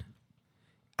run,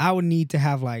 I would need to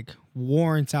have, like,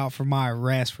 warrants out for my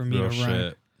arrest for me Real to run.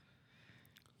 shit.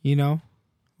 You know?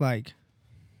 Like,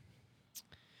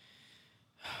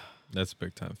 That's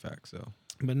big time facts though.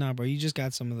 but nah, bro, you just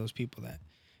got some of those people that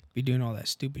be doing all that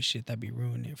stupid shit that be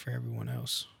ruining it for everyone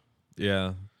else.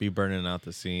 Yeah. Be burning out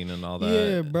the scene and all that.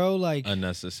 Yeah, bro, like,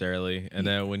 Unnecessarily. And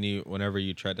then whenever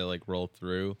you try to like roll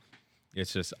through,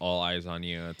 it's just all eyes on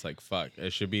you. It's like, fuck.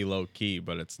 It should be low key,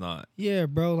 but it's not. yeah,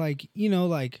 bro, like, you know,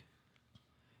 like,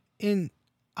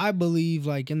 I believe,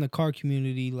 like, in the car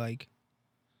community, like,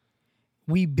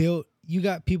 you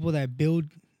got people that build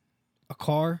a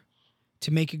car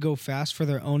to make it go fast for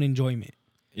their own enjoyment.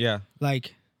 Yeah.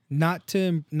 Like, not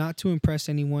to impress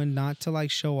anyone, not to,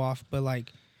 like, show off, but,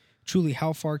 like, truly,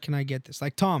 how far can I get this?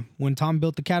 Like Tom, when Tom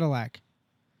built the Cadillac,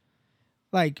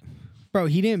 like, bro,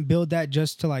 he didn't build that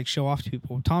just to like show off to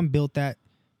people. Tom built that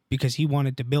because he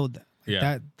wanted to build that. Like,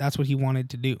 Yeah. that's what he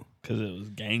wanted to do. Because it was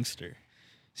gangster.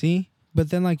 See? But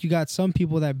then like you got some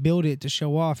people that build it to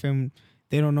show off and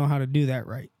they don't know how to do that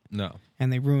right. No.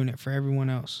 And they ruin it for everyone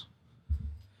else.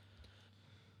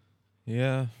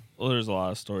 Yeah. Well, there's a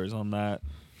lot of stories on that.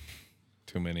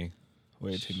 Too many.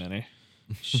 Way too many.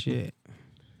 Shit.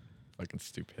 Fucking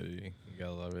stupidity. You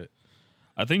gotta love it.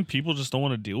 I think people just don't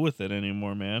want to deal with it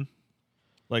anymore, man.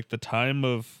 Like the time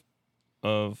of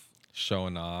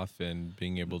Showing off and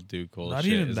being able to do cool not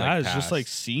shit. even is that. like It's just like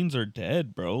past. scenes are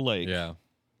dead, bro. Like, Yeah.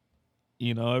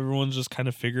 you know, everyone's just kind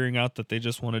of figuring out that they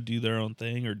just want to do their own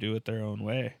thing or do it their own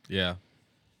way. Yeah.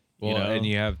 You Well, know? and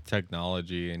you have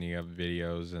technology and you have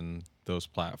videos and those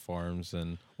platforms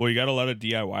and Well, you got a lot of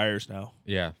DIYers now,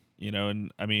 yeah. you know, and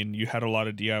I mean, you had a lot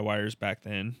of DIYers back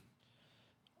then.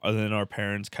 Other than our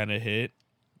parents kind of hit,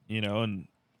 you know, and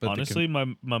But the honestly, my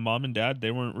mom and dad,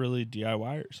 they weren't really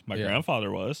DIYers. My Yeah.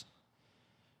 grandfather was,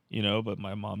 you know, but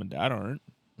my mom and dad aren't.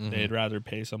 Mhm. They'd rather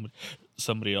pay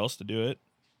somebody else to do it,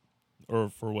 or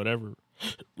for whatever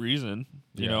reason.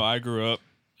 You Yeah. know, I grew up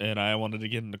and I wanted to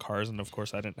get into cars, and of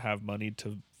course, I didn't have money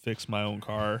to fix my own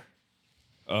car.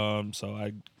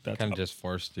 So that's Kind of just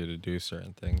forced you to do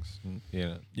certain things. You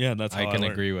know, yeah, and that's how I can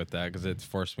learned. agree with that because it's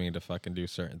forced me to fucking do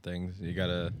certain things. You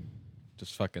gotta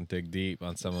just fucking dig deep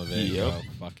on some of it. Yep. Go,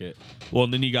 fuck it. Well,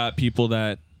 and then you got people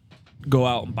that go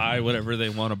out and buy whatever they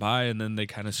want to buy, and then they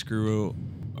kind of screw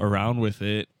around with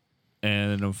it,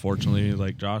 and unfortunately,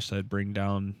 like Josh said, bring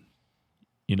down,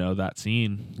 that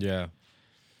scene Yeah.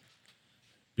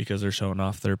 because they're showing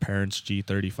off their parents'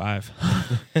 G35.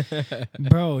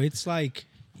 Bro, it's like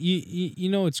you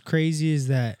know what's crazy is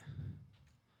that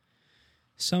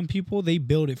some people, they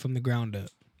build it from the ground up.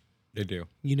 They do.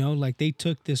 Like they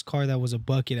took this car that was a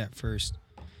bucket at first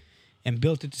and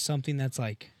built it to something that's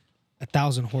like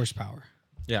 1,000 horsepower.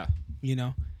 Yeah.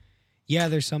 Yeah,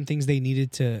 there's some things they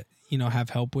needed to have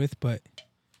help with, but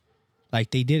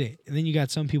like they did it. And then you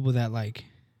got some people that like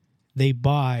they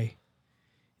buy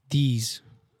these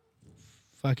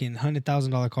fucking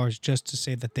 $100,000 cars just to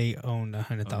say that they own a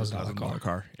 $100,000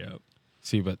 car. Yep.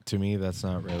 See, but to me, that's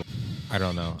not really. I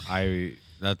don't know.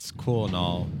 That's cool and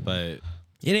all, but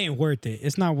It ain't worth it.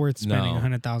 It's not worth spending No.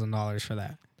 $100,000 for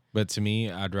that. to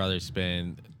me, I'd rather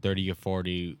spend 30 or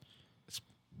 40,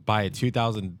 buy a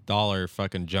 $2,000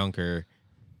 fucking junker,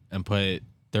 and put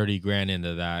 30 grand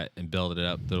into that and build it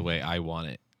up the way I want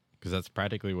it. Because that's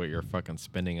practically what you're fucking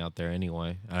spending out there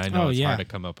anyway. And I know Oh, it's yeah. hard to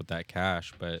come up with that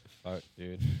cash, but fuck,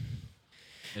 dude.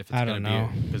 If it's I don't know.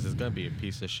 Because it's gonna be a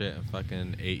piece of shit in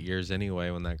fucking 8 years anyway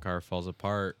when that car falls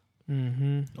apart.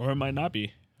 Mm-hmm. Or it might not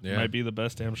be. Yeah. It might be the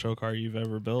best damn show car you've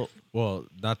ever built. Well,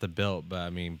 not the built, but I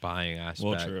mean buying aspect.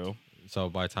 Well, true. So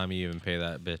by the time you even pay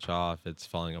that bitch off, it's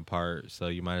falling apart. So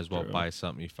you might as well True. buy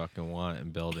something you fucking want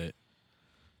and build it.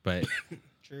 But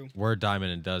True. we're a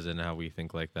diamond and dozen how we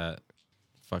think like that.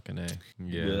 Fucking A.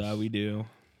 Yes. Yeah, we do.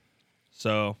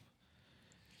 So,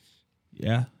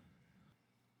 yeah.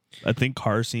 I think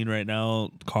car scene right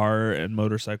now, car and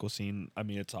motorcycle scene, I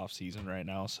mean, it's off season right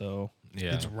now. So,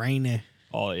 Yeah. It's raining.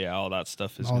 all that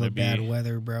stuff is All going the to be bad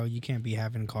weather, bro. You can't be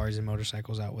having cars and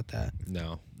motorcycles out with that.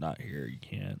 No. not here. You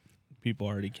can't. People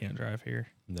already can't drive here.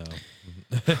 No.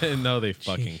 No, they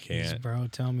fucking Jeez, can't. bro.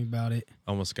 Tell me about it.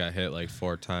 Almost got hit like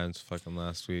 4 times fucking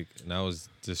last week. And I was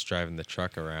just driving the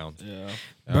truck around. Yeah.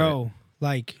 Bro,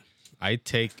 like, I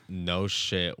take no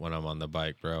shit when I'm on the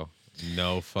bike, bro.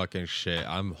 No fucking shit.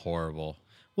 I'm horrible.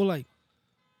 well, like,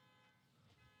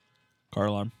 Car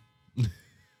alarm.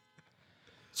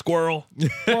 Squirrel.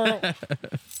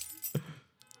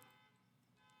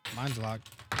 mine's locked.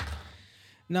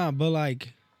 No, but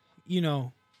like,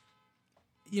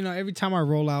 every time I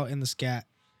roll out in the scat,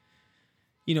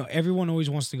 everyone always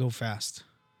wants to go fast.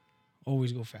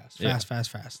 Always go fast. Yeah.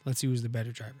 Fast. Let's see who's the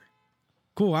better driver.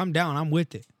 Cool, I'm down. I'm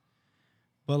with it.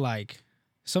 But like,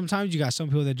 sometimes you got some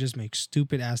people that just make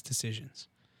stupid ass decisions.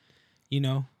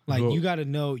 Like Well- you gotta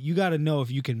know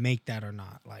if you can make that or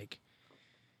not. Like,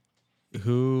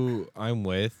 Who I'm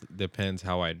with depends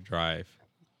how I drive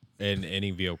in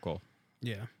any vehicle.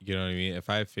 yeah. You know what I mean? If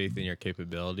I have faith in your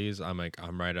capabilities, I'm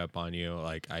right up on you.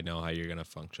 Like, I know how you're going to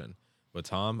function. With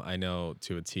Tom, I know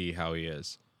to a T how he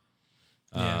is.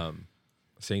 Yeah.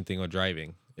 Same thing with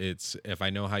driving. It's if I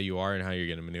know how you are and how you're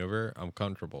going to maneuver, I'm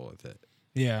comfortable with it.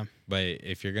 Yeah. But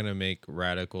if you're going to make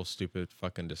radical, stupid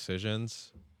fucking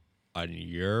decisions on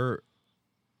your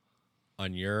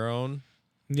own,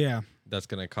 Yeah. that's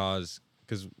going to cause,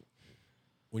 because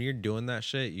when you're doing that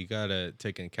shit, you got to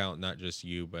take into account not just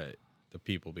you, but the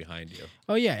people behind you.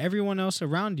 Oh yeah, everyone else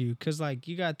around you. Cause like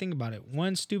you gotta think about it.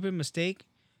 One stupid mistake.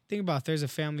 Think about if there's a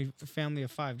family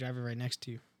of 5 driving right next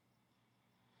to you.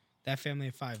 That family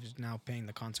of 5 is now paying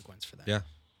the consequence for that. Yeah.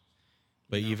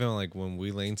 But You know? even like when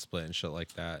we lane split and shit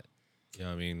like that, you know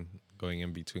what I mean, going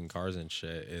in between cars and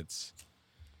shit, it's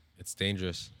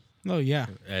dangerous. Oh yeah.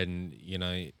 And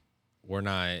we're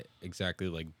not exactly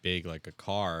like big like a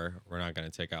car. We're not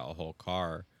gonna take out a whole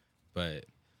car, but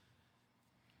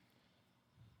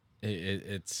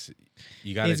it's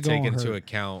you got to It's take gonna into hurt.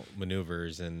 account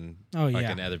maneuvers and Oh yeah.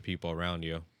 fucking other people around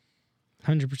you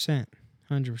 100%.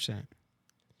 100%.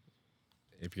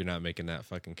 if you're not making that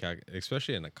fucking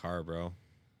especially in a car, bro.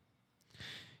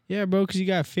 Yeah, bro. Cause you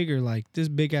gotta figure like this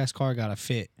big ass car gotta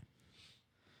fit.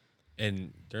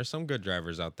 And there's some good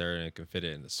drivers out there and it can fit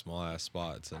it in the small ass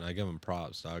spots, and I give them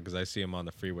props, dog, because I see him on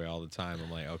the freeway all the time.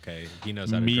 I'm like, okay, he knows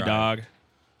how to Me, drive. dog.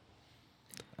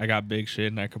 I got big shit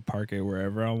and I could park it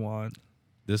wherever I want.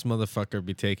 This motherfucker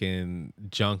be taking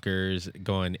junkers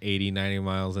going 80, 90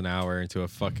 miles an hour into a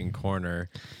fucking corner.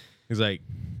 He's like,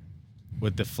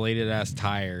 with deflated ass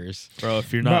tires. Bro,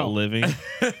 if you're not Bro. living,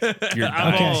 you're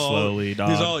I'm dying all- slowly, dog.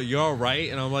 He's all, you're all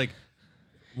right? And I'm like,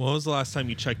 when was the last time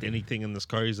you checked anything in this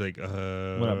car? He's like, when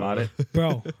I bought it.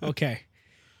 Bro, okay.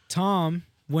 Tom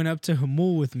went up to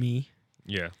Hamul with me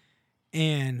Yeah.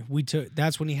 and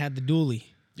that's when he had the dually.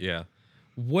 Yeah.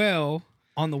 Well,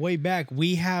 on the way back,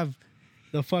 we have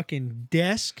the fucking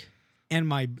desk and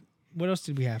what else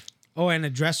did we have? Oh, and a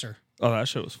dresser. Oh, that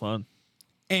shit was fun.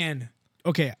 And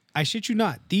okay, I shit you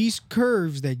not. These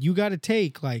curves that you got to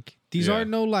take, like these Yeah.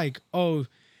 aren't no like, oh,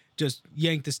 just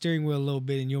yank the steering wheel a little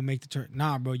bit and you'll make the turn.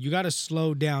 Nah, bro, you got to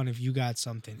slow down if you got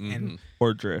something. And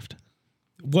Or drift.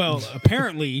 well,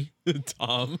 apparently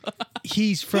Tom.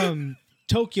 he's from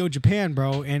Tokyo, Japan,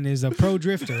 bro, and is a pro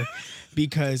drifter.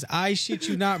 Because I shit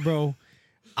you not, bro.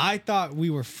 I thought we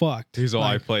were fucked. He's all,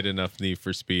 I Like, played enough Need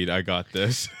for Speed. I got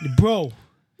this. bro,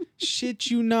 shit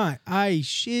you not. I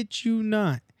shit you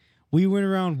not. We went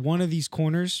around one of these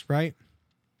corners, right?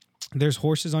 There's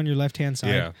horses on your left-hand side.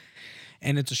 Yeah.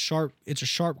 And it's a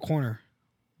sharp corner.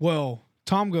 Well,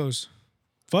 Tom goes,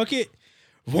 fuck it.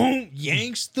 Boom,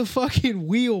 yanks the fucking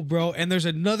wheel, bro. And there's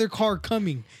another car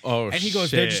coming. Oh, And he goes,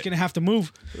 they're just going to have to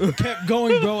move. Kept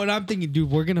going, bro. And I'm thinking,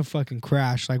 dude, we're going to fucking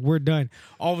crash. Like, we're done.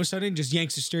 All of a sudden, just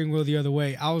yanks the steering wheel the other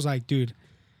way. I was like, dude,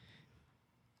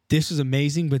 this is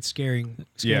amazing, but scaring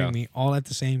me all at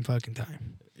the same fucking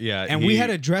time. Yeah. And we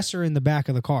had a dresser in the back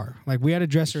of the car. Like, we had a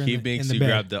dresser He in makes the you bed.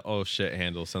 grab the oh shit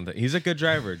handle something. He's a good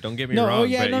driver. Don't get me No, wrong. oh,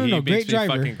 yeah, but no, he great makes me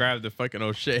driver. fucking grab the fucking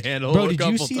oh shit handle. Bro, a did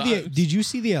you couple see times. did you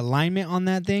see the alignment on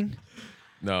that thing?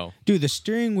 No. Dude, the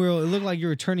steering wheel, it looked like you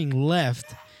were turning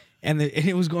left and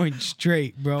it was going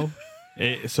straight, bro.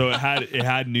 So it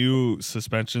had new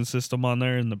suspension system on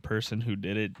there, and the person who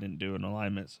did it didn't do an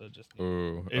alignment, so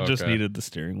it just needed the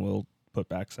steering wheel put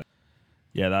back.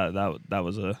 Yeah, that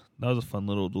was a fun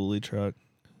little dually truck.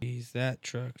 Jeez, that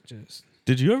truck just.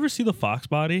 Did you ever see the Fox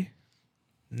body?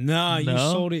 Nah,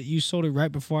 No? you sold it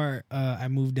right before I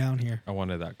moved down here. I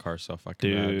wanted that car so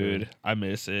fucking bad, Dude, I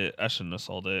miss it. I shouldn't have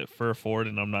sold it for a Ford,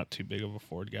 and I'm not too big of a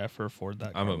Ford guy. For a Ford,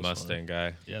 that car I'm a was Mustang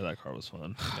guy. Fun. Yeah, that car was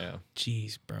fun. Yeah.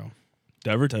 Jeez, bro. Did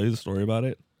I ever tell you the story about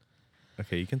it?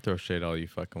 Okay, you can throw shade all you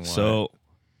fucking want. So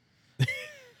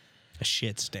A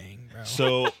shit stain, bro.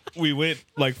 So we went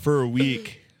like for a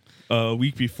week. A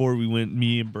week before we went,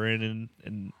 me and Brandon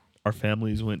and our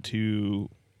families went to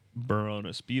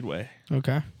Verona Speedway.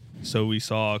 Okay. So we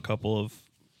saw a couple of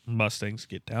Mustangs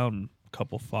get down, a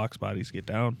couple Fox bodies get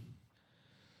down.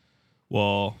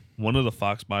 Well, one of the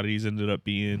Fox bodies ended up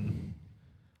being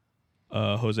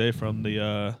Jose from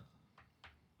the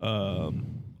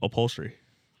upholstery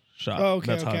shop. Oh, okay,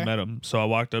 That's how I okay. met him. So I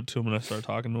walked up to him and I started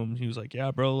talking to him. He was like,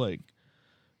 "Yeah, bro, like,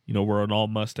 you know, we're an all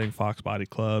Mustang Fox body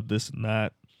club, this and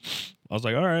that." I was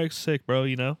like, "All right, sick, bro,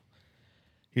 you know."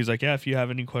 He was like, "Yeah, if you have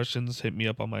any questions, hit me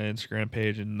up on my Instagram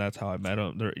page," and that's how I met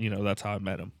him. That's how I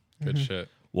met him. Good shit.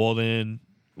 Well, then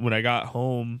when I got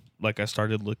home, like I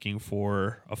started looking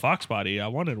for a Fox body. I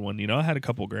wanted one, you know. I had a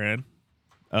couple grand.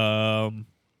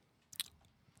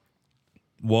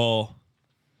 Well,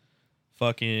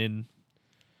 fucking,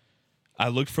 I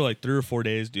looked for like 3 or 4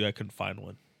 days, dude. I couldn't find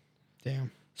one.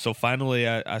 Damn. So finally,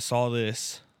 I saw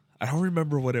this. I don't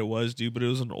remember what it was, dude, but it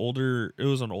was an older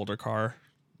car,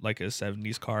 like a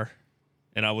 70s car.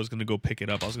 And I was going to go pick it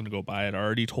up. I was going to go buy it. I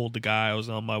already told the guy I was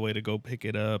on my way to go pick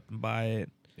it up and buy it.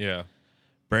 Yeah.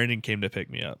 Brandon came to pick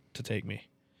me up, to take me.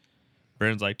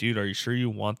 Brandon's like, "Dude, are you sure you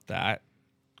want that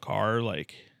car?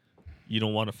 Like, you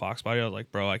don't want a Fox body?" I was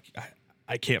like, "Bro,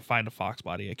 I can't find a Fox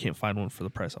body. I can't find one for the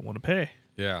price I want to pay."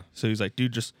 Yeah. So he's like,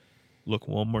 "Dude, just look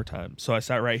one more time." So I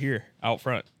sat right here out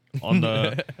front on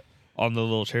the on the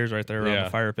little chairs right there around the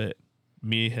fire pit.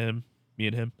 Me and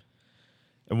him.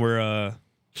 And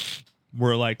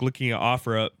we're like looking at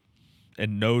OfferUp,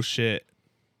 and no shit,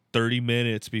 30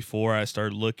 minutes before I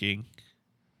started looking,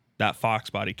 that Fox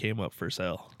body came up for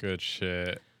sale. Good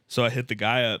shit. So I hit the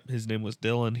guy up. His name was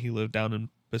Dylan. He lived down in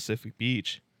Pacific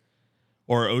Beach,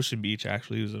 or Ocean Beach,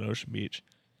 actually. He was in Ocean Beach.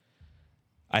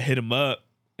 I hit him up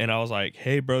and I was like,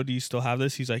 "Hey, bro, do you still have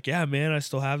this?" He's like, "Yeah, man, I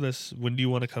still have this. When do you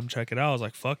want to come check it out?" I was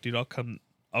like, "Fuck, dude, I'll come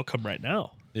right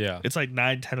now." Yeah. It's like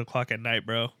 9-10 o'clock at night,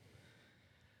 bro.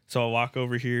 So I walk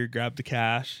over here, grab the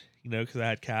cash, you know, because I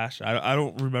had cash. I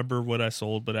don't remember what I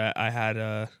sold, but I had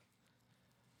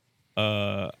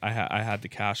I had the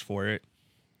cash for it.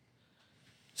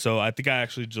 So I think I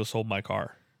actually just sold my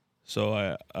car.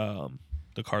 So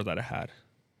the car that I had.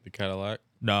 The Cadillac.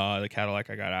 No, the Cadillac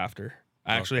I got after.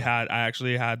 I actually had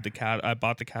I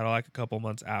bought the Cadillac a couple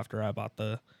months after I bought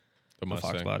the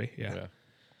Mustang. Fox body. Yeah.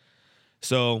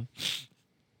 So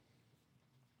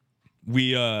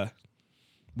we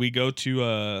go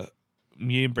to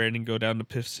me and Brandon go down to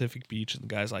Pacific Beach, and the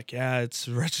guy's like, "Yeah, it's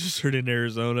registered in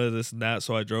Arizona, this and that."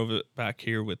 So I drove it back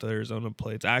here with the Arizona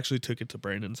plates. I actually took it to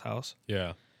Brandon's house,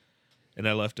 Yeah. and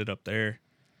I left it up there.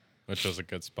 Which was a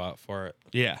good spot for it.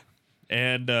 Yeah.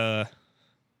 And but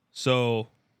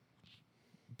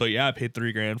yeah, I paid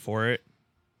 $3,000 for it.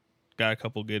 Got a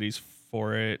couple goodies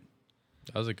for it.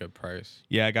 That was a good price.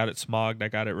 Yeah, I got it smogged. I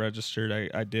got it registered.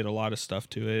 I did a lot of stuff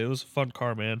to it. It was a fun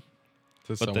car, man.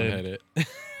 So But someone then- hit it.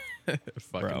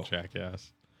 Fucking Bro.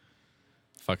 jackass.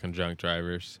 Fucking drunk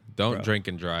drivers. Don't Bro. drink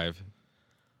and drive.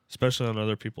 especially on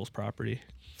other people's property.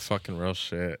 Fucking real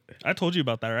shit. I told you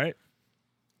about that, right?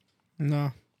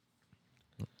 No.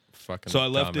 Fucking So I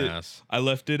left dumbass. I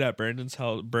left it at Brandon's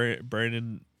house.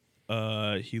 Brandon,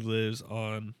 he lives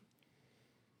on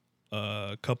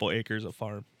a couple acres of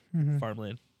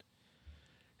farmland.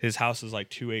 His house is like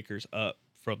 2 acres up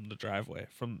from the driveway,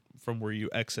 from where you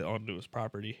exit onto his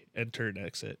property, enter and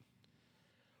exit.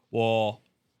 Well,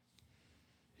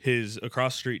 his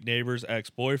across the street neighbor's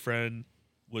ex-boyfriend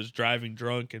was driving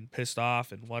drunk and pissed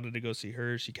off and wanted to go see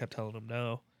her. She kept telling him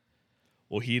no.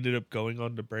 Well, he ended up going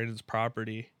onto Brandon's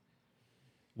property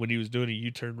when he was doing a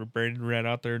U-turn, where Brandon ran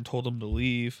out there and told him to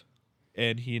leave,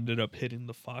 and he ended up hitting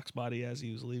the Fox body as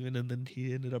he was leaving, and then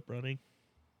he ended up running.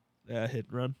 Yeah, hit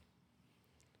and run.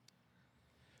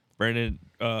 Brandon,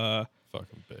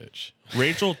 Fucking bitch.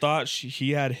 Rachel thought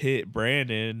he had hit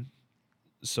Brandon,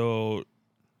 so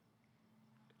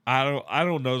I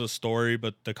don't know the story,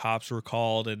 but the cops were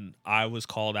called and I was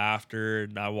called after,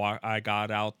 and I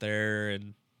got out there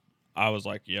and I was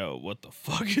like, "Yo, what the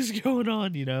fuck is going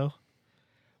on?" You know.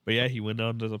 But yeah, he went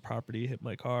onto the property, hit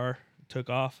my car, took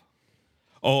off.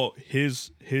 Oh,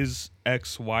 his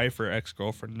ex-wife or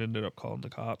ex-girlfriend ended up calling the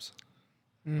cops.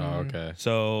 Mm. Oh, okay.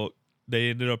 So they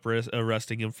ended up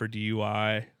arresting him for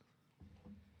DUI.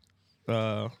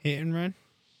 Hit and run.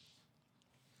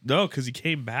 No, because he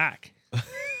came back.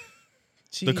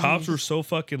 The cops were so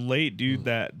fucking late, dude,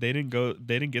 that they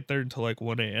didn't get there until like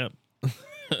 1 a.m.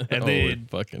 And Holy then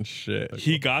fucking shit.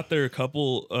 he got there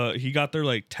he got there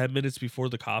like 10 minutes before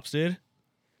the cops did.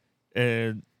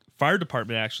 And fire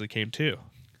department actually came too.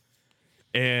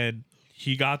 And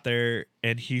he got there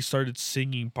and he started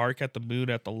singing "Bark at the Moon"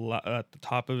 at the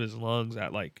top of his lungs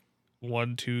at like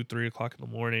 1, 2, 3 o'clock in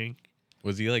the morning.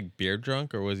 Was he like beer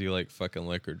drunk or was he like fucking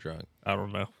liquor drunk? I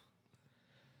don't know.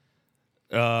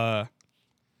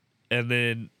 And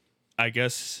then I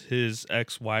guess his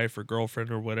ex-wife or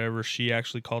girlfriend or whatever, she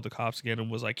actually called the cops again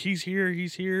and was like, he's here,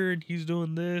 and he's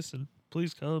doing this, and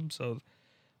please come. So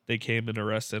they came and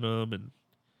arrested him. And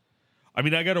I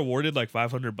mean, I got awarded like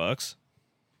 $500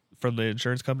 from the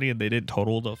insurance company, and they didn't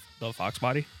total the Fox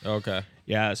body. Okay.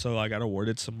 Yeah, so I got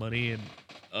awarded some money, and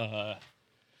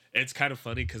it's kind of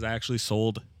funny because I actually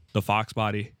sold the Fox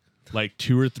body like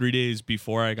 2 or 3 days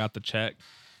before I got the check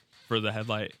for the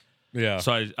headlight. Yeah.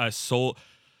 So I sold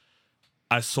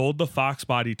the Fox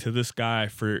body to this guy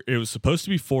for, it was supposed to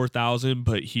be $4,000,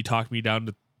 but he talked me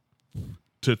down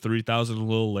to $3,000 a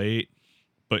little late.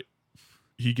 But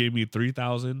he gave me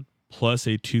 $3,000 plus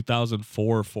a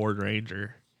 2004 Ford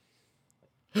Ranger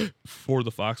for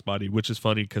the Fox body, which is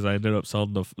funny because I ended up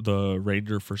selling the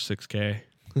Ranger for $6,000.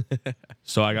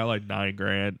 So I got like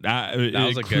 $9,000. that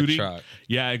was a good truck.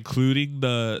 Yeah, including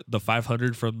the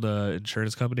 $500 from the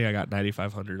insurance company, I got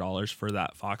 $9,500 for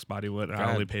that Fox body one. And I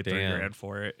God only paid damn. $3,000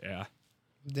 for it. Yeah,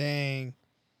 Dang.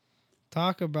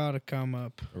 Talk about a come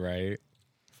up. Right.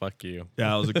 Fuck you. yeah,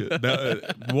 that was a good.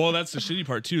 Well, that's the shitty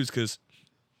part too, is because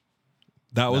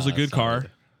that was Nah, a good it's car,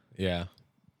 solid. Yeah.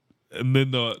 and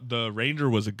then the Ranger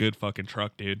was a good fucking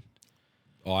truck, dude.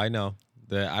 Oh, I know.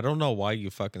 I don't know why you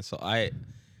fucking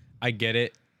I get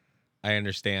it. I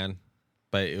understand.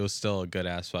 But it was still a good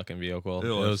ass fucking vehicle. It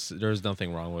was. There was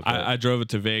nothing wrong with it. I drove it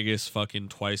to Vegas fucking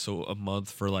twice a month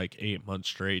for like 8 months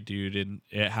straight, dude, and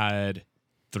it had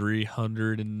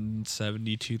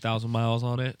 372,000 miles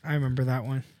on it. I remember that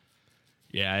one.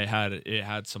 Yeah, it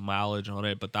had some mileage on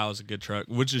it, but that was a good truck,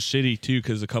 which is shitty too,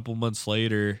 because a couple months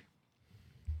later,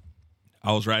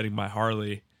 I was riding my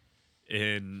Harley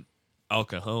in El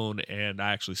Cajon, and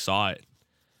I actually saw it,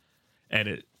 and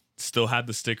it still had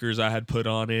the stickers I had put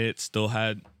on it. Still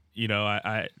had,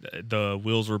 I the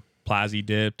wheels were plasty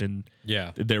dipped, and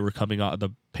yeah. they were coming off.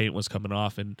 The paint was coming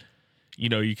off, and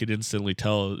you could instantly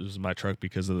tell it was my truck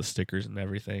because of the stickers and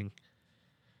everything.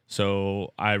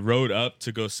 So I rode up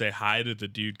to go say hi to the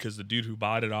dude, because the dude who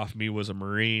bought it off me was a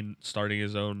Marine starting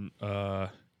his own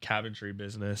cabinetry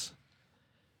business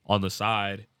on the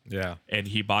side. Yeah. And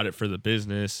he bought it for the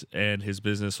business, and his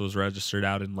business was registered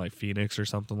out in like Phoenix or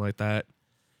something like that.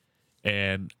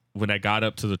 And when I got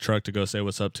up to the truck to go say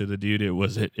what's up to the dude, it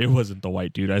wasn't the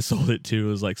white dude I sold it to. It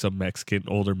was like some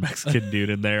older Mexican dude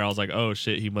in there. I was like, oh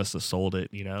shit, he must have sold it,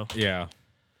 Yeah.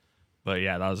 But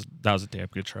yeah, that was a damn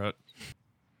good truck.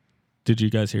 Did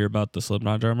you guys hear about the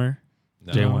Slipknot drummer?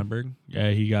 No. Jay Weinberg? Yeah,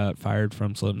 he got fired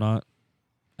from Slipknot.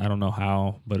 I don't know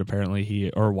how, but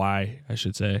apparently or why, I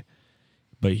should say.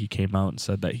 But he came out and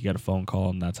said that he got a phone call,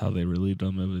 and that's how they relieved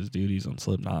him of his duties on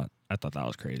Slipknot. I thought that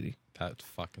was crazy. That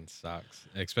fucking sucks.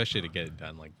 Especially to get it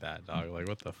done like that, dog. Like,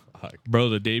 what the fuck? Bro,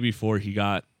 the day before he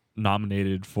got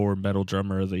nominated for Metal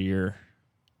Drummer of the Year.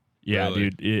 Yeah, Really?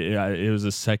 dude, it was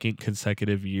the second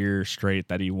consecutive year straight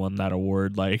that he won that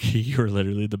award. Like, you were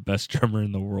literally the best drummer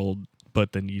in the world,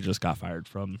 but then you just got fired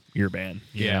from your band.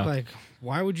 you Yeah. know? Like,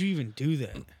 why would you even do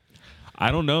that? I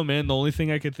don't know, man. The only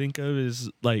thing I could think of is,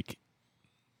 like,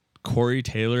 Corey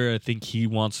Taylor. I think he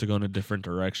wants to go in a different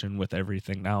direction with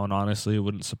everything now, and honestly, it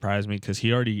wouldn't surprise me because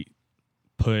he already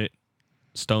put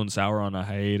Stone Sour on a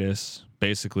hiatus.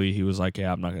 Basically, he was like,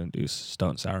 yeah, I'm not going to do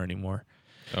Stone Sour anymore.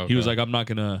 He was like, I'm not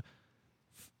going to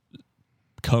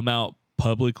come out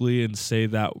publicly and say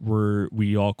that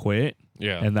we all quit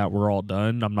yeah. and that we're all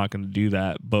done. I'm not going to do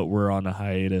that, but we're on a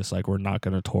hiatus. Like, we're not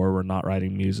going to tour. We're not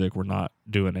writing music. We're not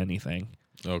doing anything.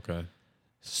 Okay.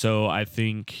 So I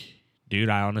think, dude,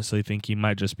 I honestly think he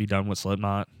might just be done with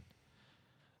Slipknot.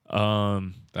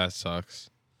 That sucks.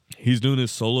 He's doing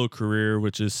his solo career,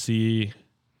 which is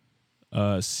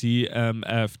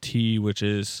CMFT, which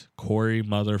is Corey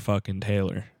motherfucking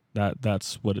Taylor.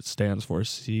 That's what it stands for,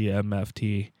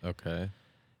 CMFT. Okay.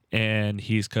 And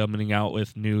he's coming out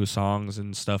with new songs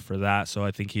and stuff for that. So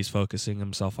I think he's focusing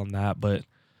himself on that. But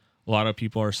a lot of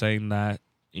people are saying that,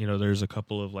 there's a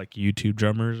couple of like YouTube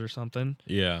drummers or something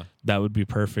Yeah. that would be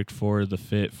perfect for the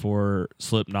fit for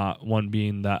Slipknot. One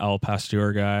being that Al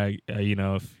Pastor guy,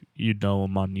 if you know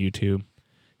him on YouTube,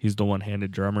 he's the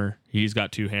one-handed drummer. He's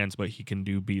got two hands, but he can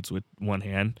do beats with one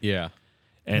hand. Yeah.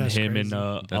 And That's him crazy.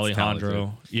 and That's Alejandro.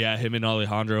 talented. Yeah, him and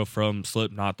Alejandro from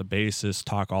Slipknot, the bassist,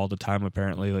 talk all the time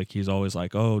apparently. Like, he's always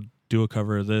like, oh, do a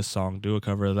cover of this song, do a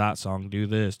cover of that song, do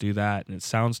this, do that. And it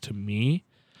sounds to me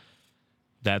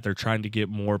that they're trying to get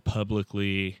more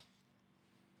publicly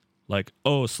like,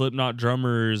 oh, Slipknot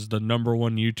drummer is the number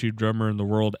one YouTube drummer in the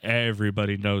world.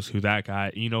 Everybody knows who that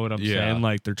guy. You know what I'm Yeah. saying?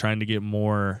 Like, they're trying to get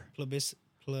more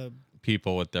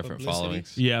People with different Publicity.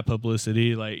 followings.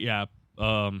 publicity, like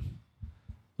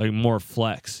like more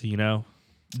flex,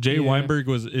 Jay Yeah. Weinberg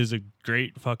is a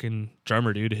great fucking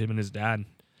drummer, dude. Him and his dad.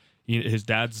 His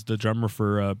dad's the drummer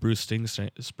for Bruce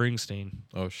Springsteen.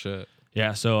 Oh shit.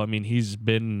 Yeah, so I mean, he's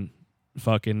been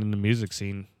fucking in the music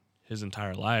scene his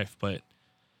entire life, but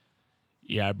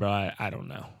yeah, bro, I don't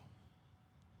know.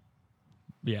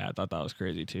 Yeah, I thought that was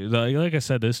crazy too. Like I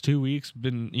said, this 2 weeks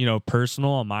been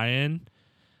personal on my end.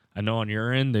 I know on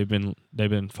your end they've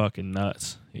been fucking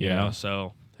nuts. You Yeah. know,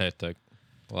 so Hectic.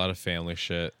 A lot of family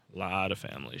shit. a lot of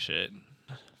family shit.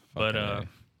 Fucking But A.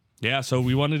 yeah, so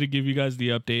we wanted to give you guys the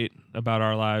update about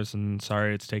our lives, and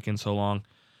sorry it's taken so long.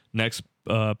 Next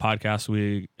podcast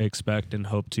we expect and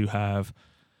hope to have,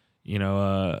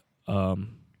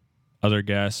 other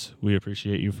guests. We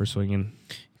appreciate you for swinging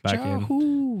back in.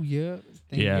 Yahoo! Yeah.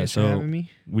 Thank you Yeah, guys so for having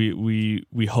me.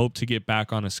 We hope to get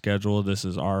back on a schedule. This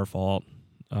is our fault.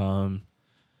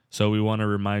 So we want to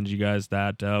remind you guys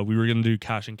that we were going to do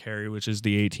Cash and Carry, which is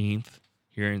the 18th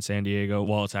here in San Diego.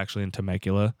 Well, it's actually in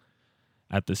Temecula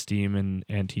at the Steam and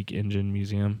Antique Engine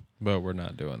Museum. But we're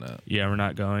not doing that. Yeah, we're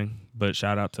not going, but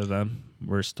shout out to them.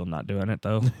 We're still not doing it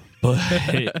though.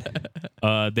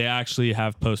 But they actually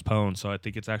have postponed, so I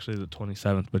think it's actually the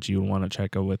 27th, but you want to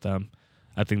check out with them.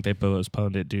 I think they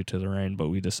postponed it due to the rain, but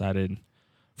we decided,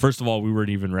 first of all, we weren't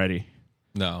even ready.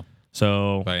 No.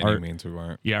 So By any means we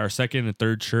weren't. yeah, our second and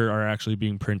third shirt are actually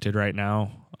being printed right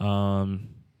now.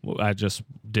 I just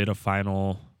did a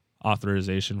final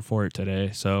authorization for it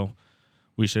today, so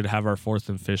we should have our fourth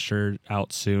and fifth shirt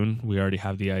out soon. We already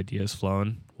have the ideas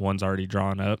flowing. One's already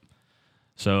drawn up,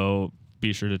 so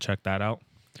be sure to check that out.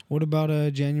 What about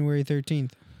January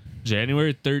 13th?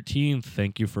 January 13th,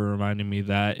 thank you for reminding me,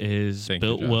 that is Thank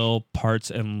you, Josh. Biltwell Parts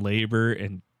and Labor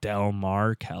in Del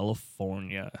Mar,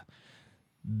 California.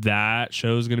 That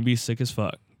show is going to be sick as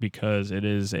fuck because it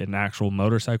is an actual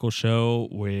motorcycle show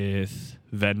with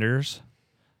vendors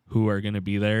who are going to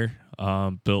be there.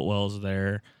 Biltwell's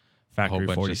there. Factory bunch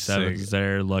of 47 is sick-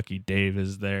 there. Lucky Dave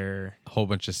is there. A whole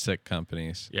bunch of sick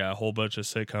companies. Yeah, a whole bunch of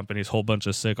sick companies, whole bunch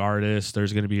of sick artists.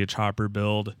 There's going to be a chopper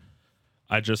build.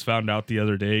 I just found out the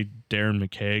other day Darren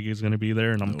McKeag is going to be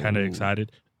there, and I'm kind of Ooh.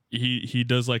 excited. He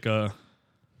does like a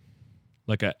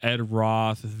Ed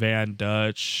Roth, Van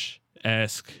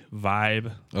Dutch-esque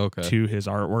vibe Okay. to his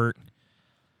artwork.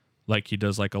 Like, he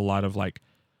does like a lot of like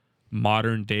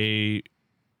modern day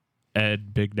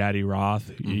Ed Big Daddy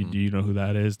Roth. Mhm. Do you know who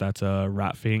that is? That's a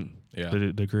Rat Fink, Yeah.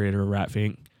 the creator of Rat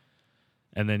Fink.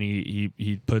 And then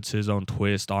he puts his own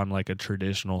twist on like a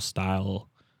traditional style.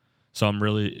 So I'm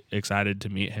really excited to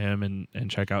meet him and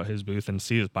check out his booth and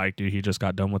see his bike, dude. He just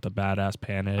got done with a badass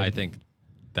Panhead. I think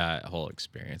that whole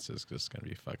experience is just gonna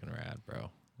be fucking rad,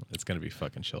 bro. It's gonna be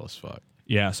fucking chill as fuck.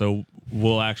 Yeah, so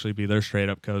we'll actually be there. Straight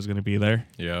Up Co is going to be there.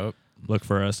 Yep. Look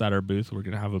for us at our booth. We're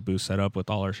going to have a booth set up with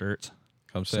all our shirts.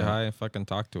 Come say So- hi and fucking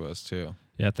talk to us too.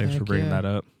 Yeah, thanks for Heck bringing yeah. that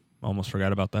up. Almost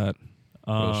forgot about that.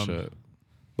 Real shit.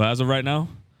 But as of right now,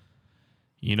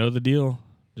 you know the deal.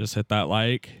 Just hit that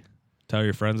like. Tell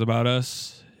your friends about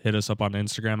us. Hit us up on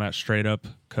Instagram at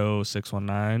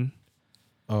straightupco619.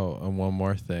 Oh, and one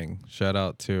more thing. Shout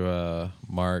out to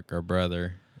Mark, our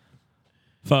brother.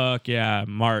 Fuck yeah,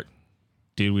 Mark.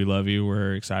 Dude, we love you.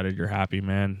 We're excited you're happy,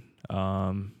 man.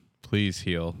 Please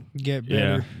heal. Get Yeah.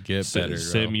 better. Get better,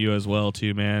 Sim bro. you as well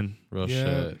too, man. Real Yeah.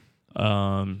 shit.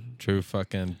 Um, True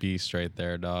fucking beast right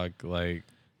there, dog. Like,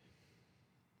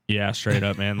 yeah, straight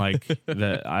up, man. Like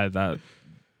that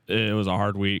it was a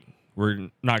hard week. We're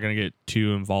not gonna get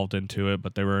too involved into it,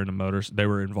 but they were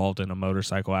involved in a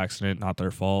motorcycle accident, not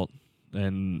their fault.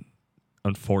 And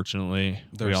unfortunately,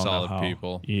 They're we all solid know how,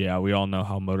 people. Yeah, we all know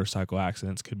how motorcycle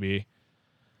accidents could be.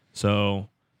 So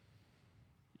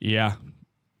yeah.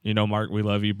 You know, Mark, we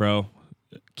love you, bro.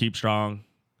 Keep strong.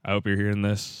 I hope you're hearing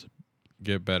this.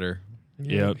 get better.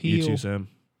 Yep, you heal. too, Sim.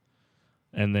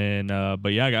 And then,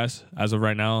 but yeah, guys, as of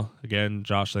right now, again,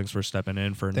 Josh, thanks for stepping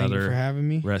in for Thank you for another having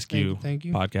me. rescue Thank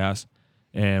you. podcast.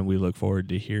 And we look forward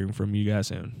to hearing from you guys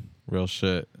soon. Real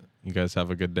shit. You guys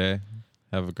have a good day.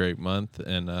 Have a great month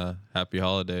and happy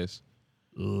holidays.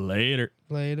 Later.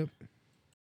 Later.